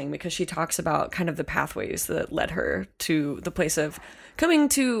interesting because she talks about kind of the pathways that led her to the place of coming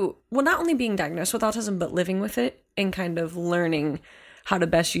to, well, not only being diagnosed with autism, but living with it and kind of learning how to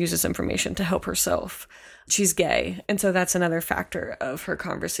best use this information to help herself. She's gay, and so that's another factor of her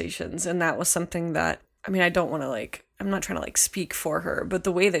conversations, and that was something that, I mean, I don't want to I'm not trying to speak for her, but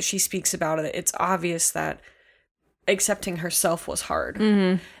the way that she speaks about it, it's obvious that accepting herself was hard.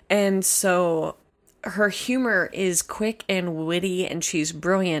 And so her humor is quick and witty, and she's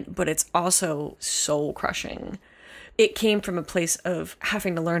brilliant, but it's also soul crushing. It came from a place of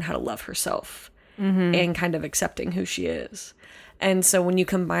having to learn how to love herself and kind of accepting who she is. And so when you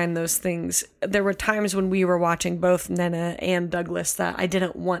combine those things, there were times when we were watching both Nena and Douglas that I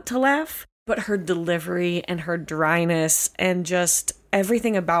didn't want to laugh, but her delivery and her dryness and just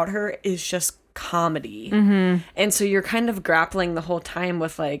everything about her is just comedy. And so you're kind of grappling the whole time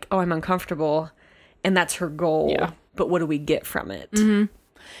with oh, I'm uncomfortable, and that's her goal. Yeah. But what do we get from it?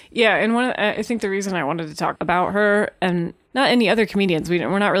 Yeah, and I think the reason I wanted to talk about her and not any other comedians,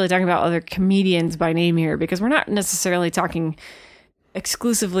 we're not really talking about other comedians by name here, because we're not necessarily talking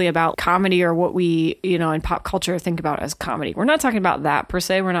exclusively about comedy or what we, in pop culture think about as comedy. We're not talking about that per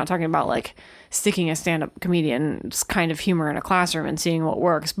se. We're not talking about sticking a stand-up comedian's kind of humor in a classroom and seeing what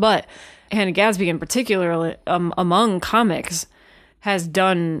works. But Hannah Gadsby in particular, among comics, has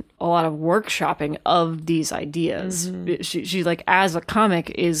done a lot of workshopping of these ideas. She as a comic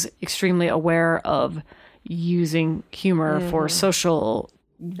is extremely aware of using humor for social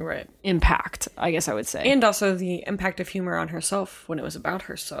impact, I guess I would say. And also the impact of humor on herself when it was about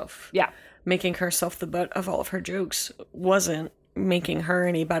herself. Yeah. Making herself the butt of all of her jokes wasn't making her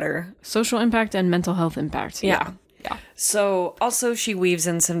any better. Social impact and mental health impact. Yeah. So also she weaves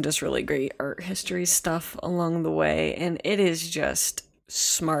in some just really great art history stuff along the way, and it is just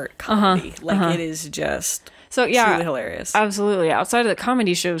smart comedy. It is just truly hilarious. Absolutely. Outside of the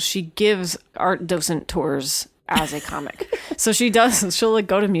comedy shows, she gives art docent tours as a comic. So she'll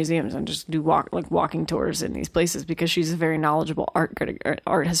go to museums and just do walking tours in these places because she's a very knowledgeable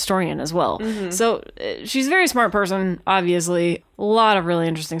art historian as well. So she's a very smart person, obviously. A lot of really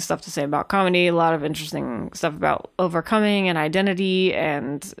interesting stuff to say about comedy, a lot of interesting stuff about overcoming and identity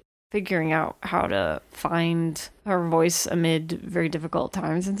and figuring out how to find her voice amid very difficult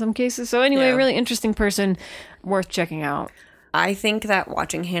times in some cases. So anyway, really interesting person, worth checking out. I think that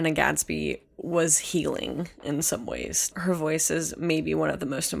watching Hannah Gadsby was healing in some ways. Her voice is maybe one of the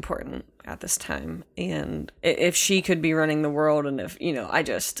most important at this time. And if she could be running the world, and if,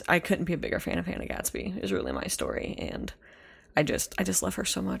 I couldn't be a bigger fan of Hannah Gadsby, is really my story. And I just love her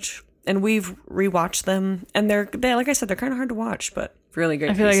so much. And we've rewatched them, and they're like I said, they're kind of hard to watch, but really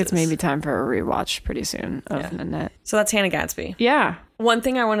great. I feel like it's maybe time for a rewatch pretty soon of Nanette. So that's Hannah Gadsby. Yeah. One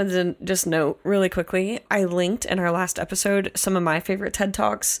thing I wanted to just note really quickly, I linked in our last episode some of my favorite TED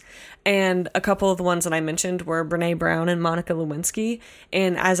Talks, and a couple of the ones that I mentioned were Brene Brown and Monica Lewinsky.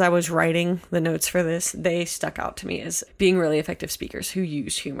 And as I was writing the notes for this, they stuck out to me as being really effective speakers who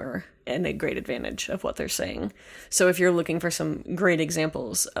use humor and a great advantage of what they're saying. So if you're looking for some great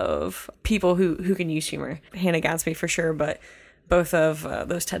examples of people who can use humor, Hannah Gadsby for sure, but both of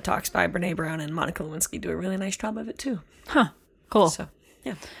those TED Talks by Brene Brown and Monica Lewinsky do a really nice job of it too. Cool. So,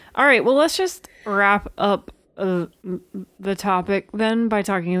 yeah. All right. Well, let's just wrap up the topic then by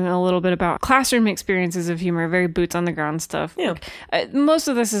talking a little bit about classroom experiences of humor, very boots on the ground stuff. Yeah. Most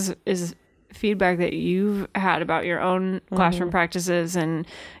of this is feedback that you've had about your own classroom practices and,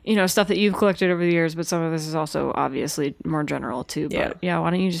 stuff that you've collected over the years, but some of this is also obviously more general too. But why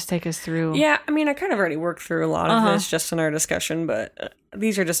don't you just take us through? Yeah, I mean, I kind of already worked through a lot of this just in our discussion, but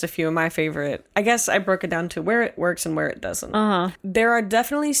these are just a few of my favorite. I guess I broke it down to where it works and where it doesn't. There are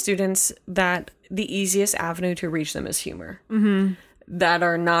definitely students that the easiest avenue to reach them is humor, that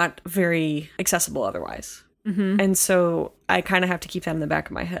are not very accessible otherwise. And so I kind of have to keep that in the back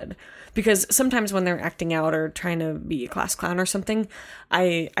of my head. Because sometimes when they're acting out or trying to be a class clown or something,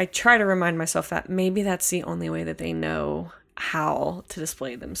 I try to remind myself that maybe that's the only way that they know how to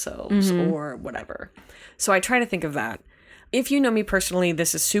display themselves or whatever. So I try to think of that. If you know me personally,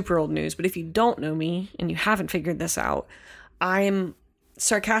 this is super old news. But if you don't know me and you haven't figured this out, I'm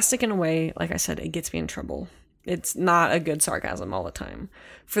sarcastic in a way, like I said, it gets me in trouble. It's not a good sarcasm all the time.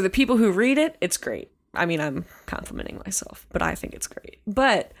 For the people who read it, it's great. I mean, I'm complimenting myself, but I think it's great.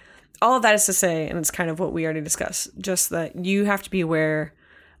 But all of that is to say, and it's kind of what we already discussed, just that you have to be aware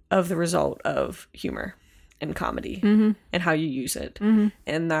of the result of humor and comedy and how you use it.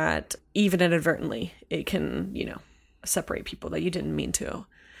 And that even inadvertently, it can, separate people that you didn't mean to.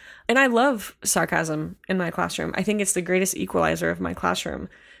 And I love sarcasm in my classroom. I think it's the greatest equalizer of my classroom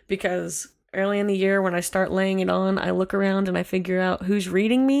because early in the year when I start laying it on, I look around and I figure out who's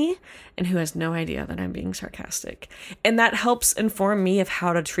reading me and who has no idea that I'm being sarcastic. And that helps inform me of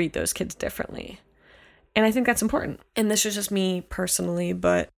how to treat those kids differently. And I think that's important. And this is just me personally,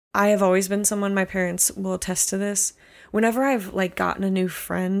 but I have always been someone, my parents will attest to this. Whenever I've gotten a new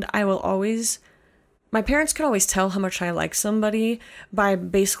friend, my parents could always tell how much I like somebody by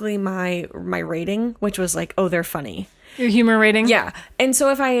basically my rating, which was oh, they're funny. Your humor rating? Yeah. And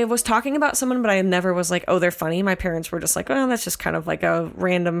so if I was talking about someone, but I never was oh, they're funny, my parents were just oh, that's just kind of a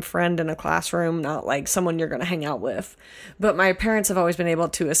random friend in a classroom, not someone you're going to hang out with. But my parents have always been able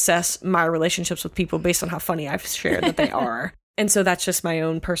to assess my relationships with people based on how funny I've shared that they are. And so that's just my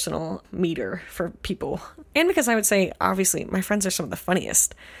own personal meter for people. And because I would say, obviously, my friends are some of the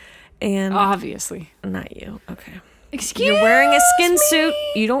funniest. And obviously. Not you. Okay. Excuse You're wearing a skin me? suit.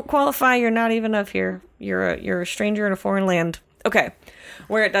 You don't qualify. You're not even of here. You're a stranger in a foreign land. Okay.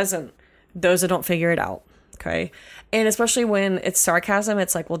 Where it doesn't. Those that don't figure it out. Okay. And especially when it's sarcasm,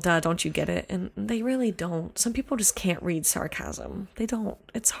 it's well, duh, don't you get it? And they really don't. Some people just can't read sarcasm. They don't.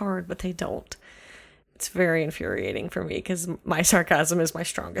 It's hard, but they don't. It's very infuriating for me because my sarcasm is my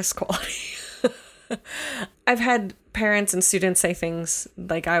strongest quality. I've had parents and students say things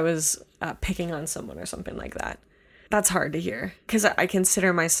like I was picking on someone or something like that. That's hard to hear because I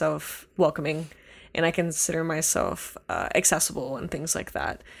consider myself welcoming and I consider myself accessible and things like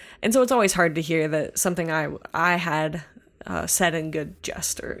that. And so it's always hard to hear that something I had said in good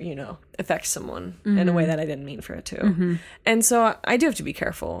jest or, affects someone in a way that I didn't mean for it to. And so I do have to be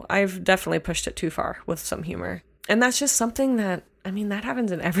careful. I've definitely pushed it too far with some humor. And that's just something that, that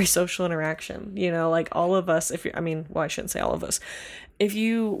happens in every social interaction, all of us, I shouldn't say all of us. If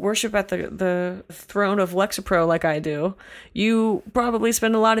you worship at the throne of Lexapro like I do, you probably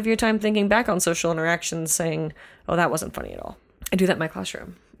spend a lot of your time thinking back on social interactions saying, oh, that wasn't funny at all. I do that in my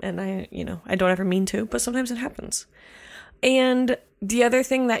classroom and I don't ever mean to, but sometimes it happens. And the other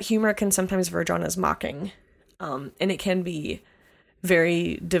thing that humor can sometimes verge on is mocking. And it can be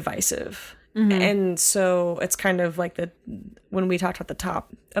very divisive. And so it's kind of when we talked at the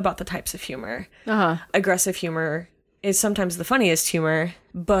top about the types of humor, aggressive humor is sometimes the funniest humor,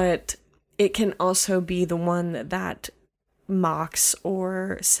 but it can also be the one that mocks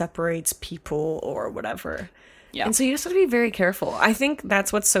or separates people or whatever. Yeah. And so you just have to be very careful. I think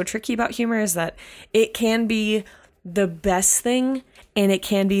that's what's so tricky about humor is that it can be the best thing and it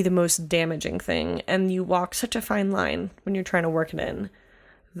can be the most damaging thing. And you walk such a fine line when you're trying to work it in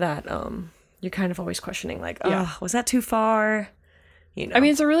that, you're kind of always questioning was that too far?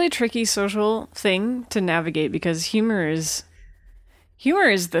 It's a really tricky social thing to navigate because humor is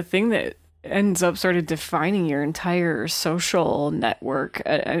the thing that ends up sort of defining your entire social network.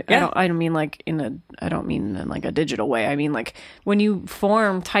 I don't mean I don't mean in a digital way. I mean when you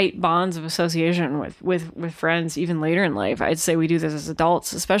form tight bonds of association with friends even later in life. I'd say we do this as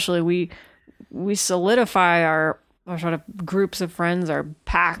adults, especially we solidify our sort of groups of friends, our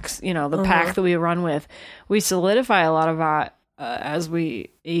packs, the pack that we run with. We solidify a lot of that as we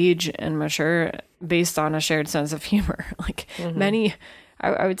age and mature based on a shared sense of humor.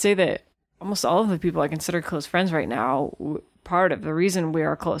 I would say that almost all of the people I consider close friends right now, part of the reason we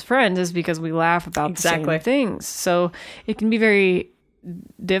are close friends is because we laugh about the Exactly. same things. So it can be very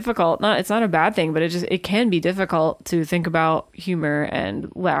difficult. It's not a bad thing, but it can be difficult to think about humor and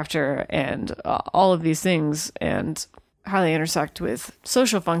laughter and all of these things and how they intersect with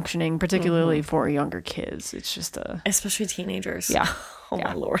social functioning, particularly for younger kids. It's just Especially teenagers. Yeah. Oh, Yeah.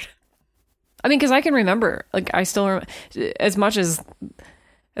 my Lord. I mean, because I can remember, like, I still remember, as much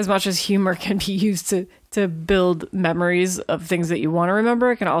as humor can be used to build memories of things that you want to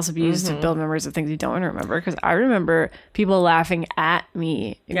remember, it can also be used to build memories of things you don't want to remember. Because I remember people laughing at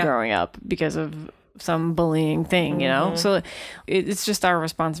me growing up because of some bullying thing, you know? So it's just our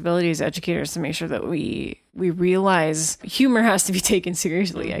responsibility as educators to make sure that we realize humor has to be taken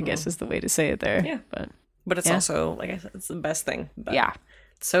seriously, I guess is the way to say it there. Yeah. But it's also, like I said, it's the best thing. But yeah.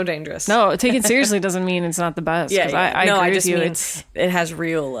 It's so dangerous. No, take it seriously doesn't mean it's not the best. Yeah. I no, agree I with just you. mean it has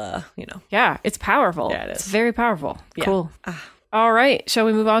real, Yeah, it's powerful. Yeah, it It's is. very powerful. Yeah. Cool. All right. Shall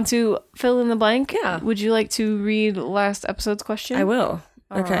we move on to fill in the blank? Yeah. Would you like to read last episode's question? I will.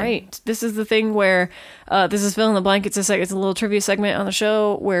 All right. This is the thing where this is fill in the blank. It's a little trivia segment on the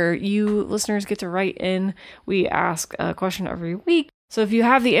show where you listeners get to write in. We ask a question every week. So if you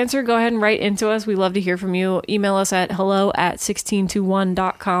have the answer, go ahead and write into us. We love to hear from you. Email us at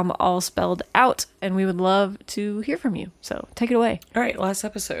hello@1621.com, all spelled out. And we would love to hear from you. So take it away. All right, last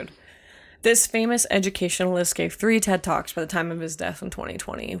episode. This famous educationalist gave 3 TED Talks by the time of his death in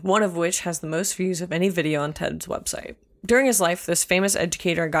 2020, one of which has the most views of any video on TED's website. During his life, this famous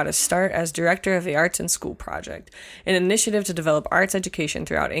educator got his start as director of the Arts in School Project, an initiative to develop arts education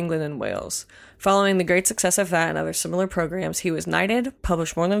throughout England and Wales. Following the great success of that and other similar programs, he was knighted,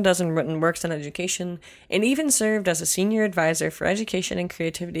 published more than a dozen written works on education, and even served as a senior advisor for education and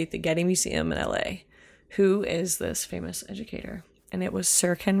creativity at the Getty Museum in LA. Who is this famous educator? And it was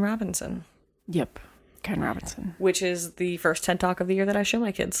Sir Ken Robinson. Yep. Ken Robinson. Which is the first TED Talk of the year that I show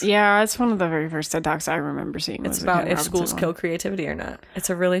my kids. Yeah, it's one of the very first TED Talks I remember seeing. It's about if schools kill creativity or not.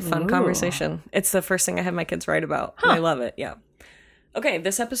 It's a really fun conversation. It's the first thing I have my kids write about. I love it. Yeah. Okay,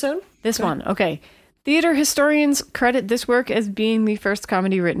 this episode? This one. Okay. Theater historians credit this work as being the first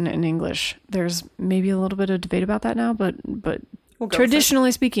comedy written in English. There's maybe a little bit of debate about that now, but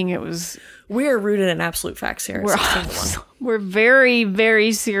traditionally speaking, it was... We are rooted in absolute facts here. We're very,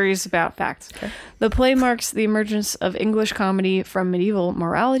 very serious about facts. Okay. The play marks the emergence of English comedy from medieval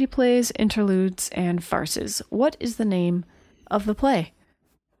morality plays, interludes, and farces. What is the name of the play?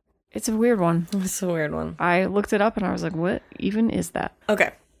 It's a weird one. It's a weird one. I looked it up and I was like, what even is that?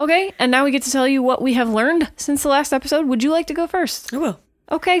 Okay. Okay, and now we get to tell you what we have learned since the last episode. Would you like to go first? I will.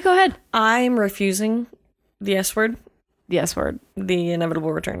 Okay, go ahead. I'm refusing the S word, The S word. the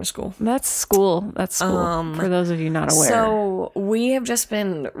inevitable return to school. That's school. That's school. For those of you not aware. So we have just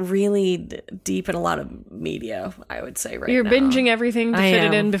been really deep in a lot of media, I would say, You're now. binging everything to I fit it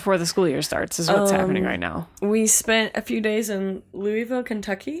am. in before the school year starts is what's happening right now. We spent a few days in Louisville,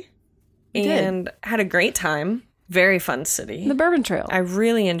 Kentucky, did. and had a great time. Very fun city. The Bourbon Trail. I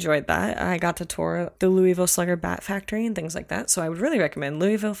really enjoyed that. I got to tour the Louisville Slugger Bat Factory and things like that. So I would really recommend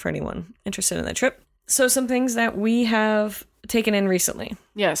Louisville for anyone interested in that trip. So some things that we have taken in recently.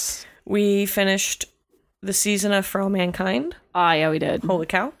 Yes. We finished the season of For All Mankind. Ah, yeah, we did. Holy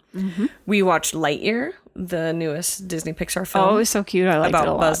cow. Mm-hmm. We watched Lightyear, the newest Disney Pixar film. Oh, it was so cute. I liked it a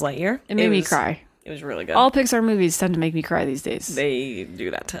about lot. Buzz Lightyear. It made me cry. It was really good. All Pixar movies tend to make me cry these days. They do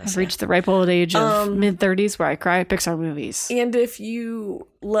that to us. I've reached the ripe old age of mid-30s where I cry at Pixar movies. And if you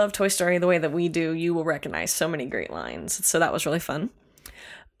love Toy Story the way that we do, you will recognize so many great lines. So that was really fun.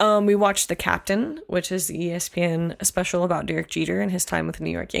 We watched The Captain, which is the ESPN special about Derek Jeter and his time with the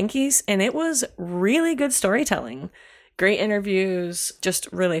New York Yankees. And it was really good storytelling. Great interviews,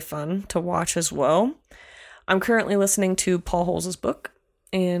 just really fun to watch as well. I'm currently listening to Paul Holz's book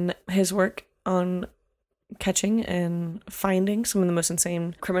and his work on catching and finding some of the most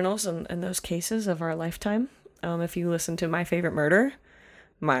insane criminals in those cases of our lifetime. If you listen to My Favorite Murder,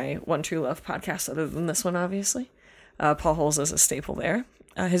 my One True Love podcast, other than this one, obviously, Paul Holz is a staple there.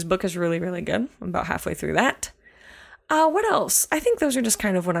 His book is really, really good. I'm about halfway through that. What else? I think those are just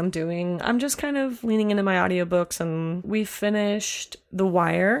kind of what I'm doing. I'm just kind of leaning into my audiobooks, and we finished The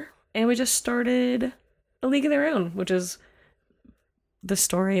Wire, and we just started A League of Their Own, which is the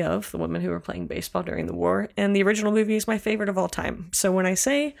story of the women who were playing baseball during the war. And the original movie is my favorite of all time. So when I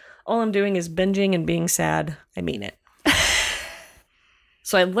say all I'm doing is binging and being sad, I mean it.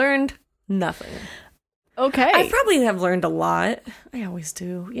 So I learned nothing. Okay. I probably have learned a lot. I always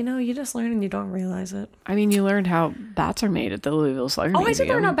do. You know, you just learn and you don't realize it. I mean, you learned how bats are made at the Louisville Slugger Oh, Museum. I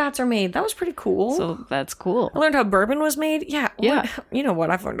did learn how bats are made. That was pretty cool. So that's cool. I learned how bourbon was made. Yeah. Yeah. You know what?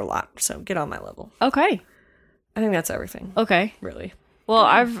 I've learned a lot. So get on my level. Okay. I think that's everything. Okay. Really.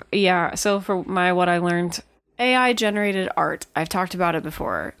 Well, so for what I learned, AI generated art. I've talked about it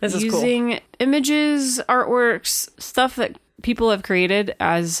before. This is cool. Using images, artworks, stuff that people have created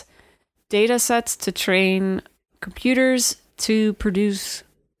as data sets to train computers to produce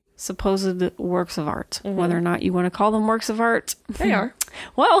supposed works of art. Whether or not you want to call them works of art. They are.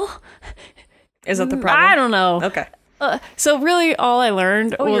 Well, Is that the problem? I don't know. Okay. So really all I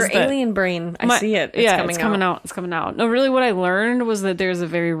learned was your that alien brain. I see it. It's coming out. It's coming out. No, really what I learned was that there's a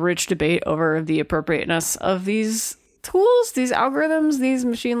very rich debate over the appropriateness of these tools, these algorithms, these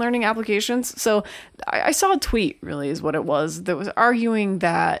machine learning applications. So I saw a tweet, really is what it was, that was arguing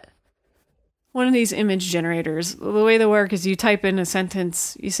that one of these image generators, the way they work is you type in a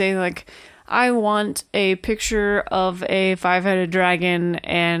sentence, you say like, I want a picture of a 5-headed dragon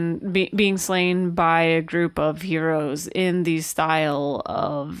and being slain by a group of heroes in the style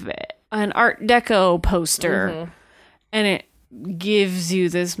of an Art Deco poster. And it gives you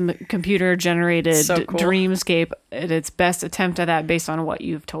this computer-generated dreamscape at its best attempt at that based on what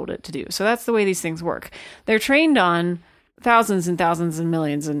you've told it to do. So that's the way these things work. They're trained on thousands and thousands and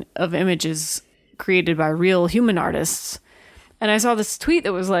millions of images created by real human artists. And I saw this tweet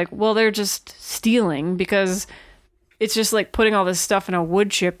that was like, well, they're just stealing because it's just like putting all this stuff in a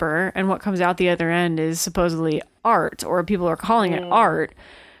wood chipper and what comes out the other end is supposedly art, or people are calling it art.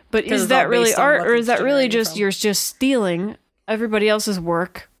 But is that really art, or is that really just you're just stealing everybody else's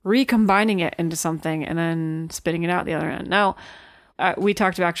work, recombining it into something and then spitting it out the other end? Now, we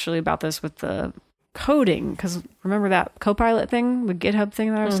talked actually about this with the coding, because remember that Copilot thing, the GitHub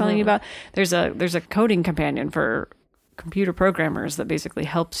thing that I was telling you about? There's a coding companion for computer programmers that basically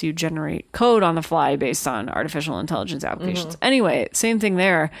helps you generate code on the fly based on artificial intelligence applications. Anyway, same thing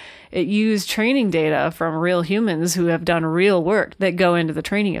there. It used training data from real humans who have done real work that go into the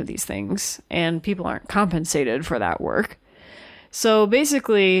training of these things, and people aren't compensated for that work. So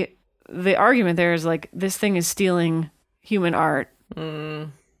basically, the argument there is like, this thing is stealing human art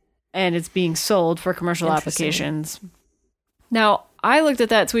and it's being sold for commercial applications. Now, I looked at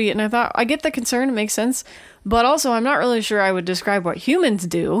that tweet and I thought, I get the concern, it makes sense, but also I'm not really sure I would describe what humans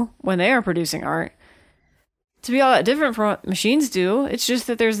do when they are producing art to be all that different from what machines do. It's just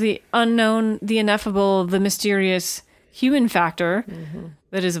that there's the unknown, the ineffable, the mysterious human factor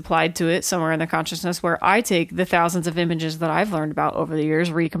that is applied to it somewhere in the consciousness, where I take the thousands of images that I've learned about over the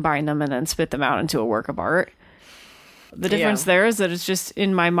years, recombine them, and then spit them out into a work of art. The difference there is that it's just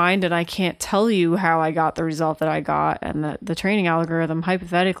in my mind, and I can't tell you how I got the result that I got. And the training algorithm,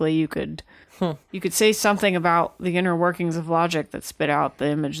 hypothetically, you could say something about the inner workings of logic that spit out the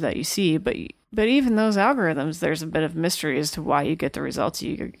image that you see. But even those algorithms, there's a bit of mystery as to why you get the results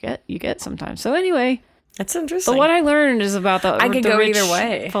you get sometimes. So anyway, that's interesting. But what I learned is about the rich either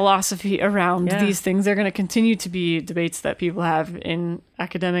way. Philosophy around these things. They're going to continue to be debates that people have in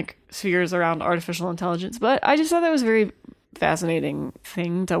academic spheres around artificial intelligence. But I just thought that was a very fascinating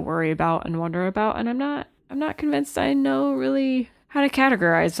thing to worry about and wonder about. And I'm not convinced I know really how to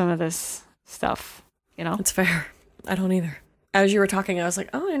categorize some of this stuff. You know, it's fair. I don't either. As you were talking, I was like,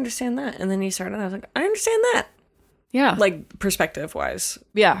 oh, I understand that. And then you started, I was like, I understand that. Yeah. Like, perspective-wise.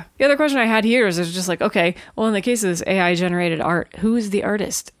 Yeah. The other question I had here is just like, okay, well, in the case of this AI-generated art, who is the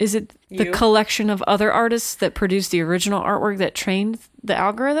artist? Is it the collection of other artists that produced the original artwork that trained the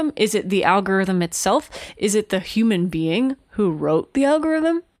algorithm? Is it the algorithm itself? Is it the human being who wrote the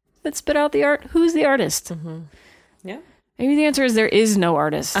algorithm that spit out the art? Who's the artist? Yeah. Maybe the answer is there is no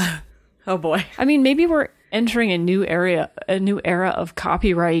artist. Oh, boy. I mean, maybe we're entering a new era of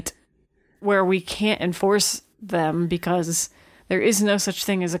copyright where we can't enforce them because there is no such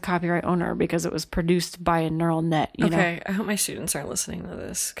thing as a copyright owner because it was produced by a neural net. You know? I hope my students aren't listening to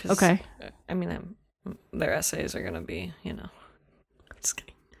this. Okay. I mean, their essays are going to be, just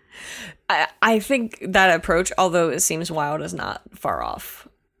kidding. I think that approach, although it seems wild, is not far off.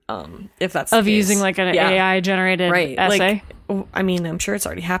 If that's of the case. Using like an AI generated essay. Like, I mean, I'm sure it's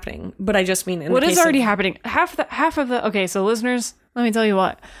already happening, but I just mean what is already happening. Half of the okay. So listeners, let me tell you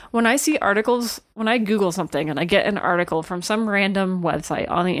what. When I see articles, when I Google something and I get an article from some random website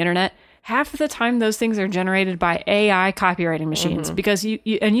on the internet, half of the time those things are generated by AI copywriting machines because you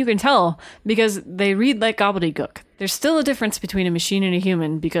can tell because they read like gobbledygook. There's still a difference between a machine and a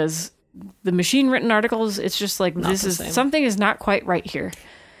human because the machine written articles, it's just like something is not quite right here.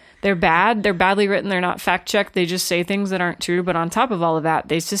 They're bad. They're badly written. They're not fact checked. They just say things that aren't true. But on top of all of that,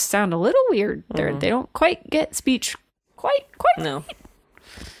 they just sound a little weird. They don't quite get speech. Quite. No.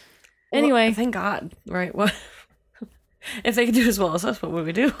 Anyway, well, thank God. Right. What? If they could do as well as us, what would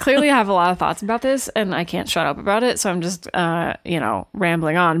we do? Clearly I have a lot of thoughts about this and I can't shut up about it, so I'm just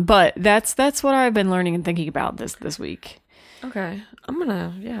rambling on. But that's what I've been learning and thinking about this week. Okay. I'm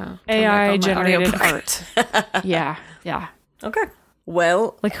gonna, turn AI back on my generated audiobook. art. Yeah. Okay.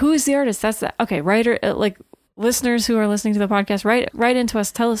 Well, Like, who is the artist? That's that. Okay, writer, like listeners who are listening to the podcast, write into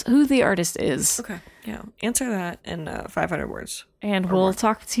us, tell us who the artist is. okay. Yeah. Answer that in 500 words. And we'll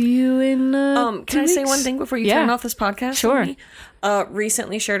talk to you in Can I say one thing before you turn off this podcast? Sure. Amy?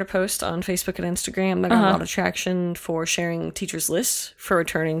 Recently shared a post on Facebook and Instagram that got a lot of traction for sharing teachers' lists for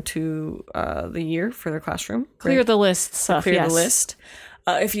returning to the year for their classroom. Clear the list stuff. Clear the list.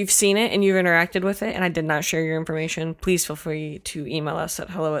 If you've seen it and you've interacted with it and I did not share your information, please feel free to email us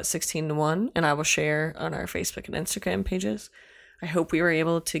at hello@16to1 and I will share on our Facebook and Instagram pages. I hope we were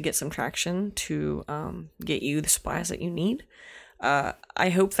able to get some traction to get you the supplies that you need. I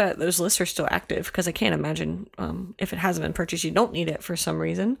hope that those lists are still active because I can't imagine if it hasn't been purchased, you don't need it for some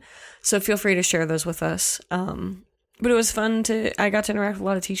reason. So feel free to share those with us. But it was fun I got to interact with a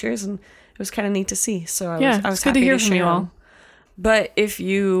lot of teachers and it was kind of neat to see. So I was good happy to hear to from you share all. them. But if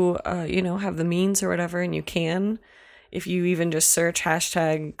you, have the means or whatever and you can, if you even just search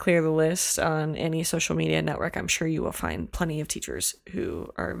hashtag clear the list on any social media network, I'm sure you will find plenty of teachers who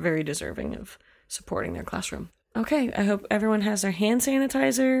are very deserving of supporting their classroom. Okay, I hope everyone has their hand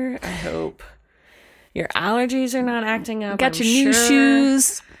sanitizer. I hope your allergies are not acting up. Got your new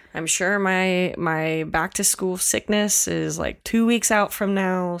shoes. I'm sure my back to school sickness is like 2 weeks out from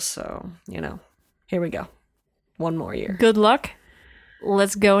now. So, here we go. One more year. Good luck.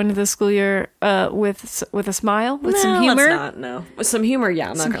 Let's go into the school year with a smile, with some humor. Let's not, no. With some humor, yeah.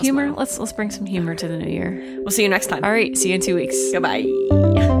 I'm not Some gonna humor. smile. Let's bring some humor to the new year. We'll see you next time. All right. See you in 2 weeks. Goodbye.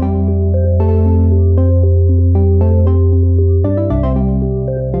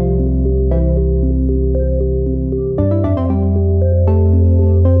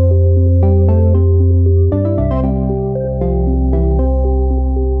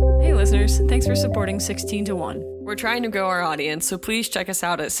 Hey, listeners. Thanks for supporting 16 to 1. We're trying to grow our audience, so please check us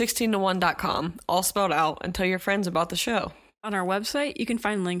out at 16to1.com, all spelled out, and tell your friends about the show. On our website, you can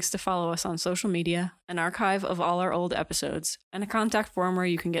find links to follow us on social media, an archive of all our old episodes, and a contact form where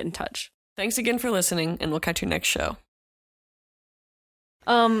you can get in touch. Thanks again for listening, and we'll catch you next show.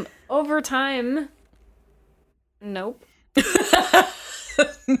 Over time. Nope.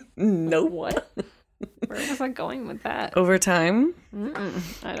 Nope. What? Where was I going with that? Over time,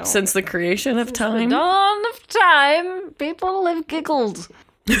 I don't. since the creation of The time. dawn of time, people have giggled.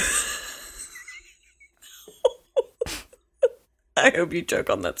 I hope you choke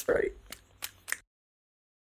on that Sprite.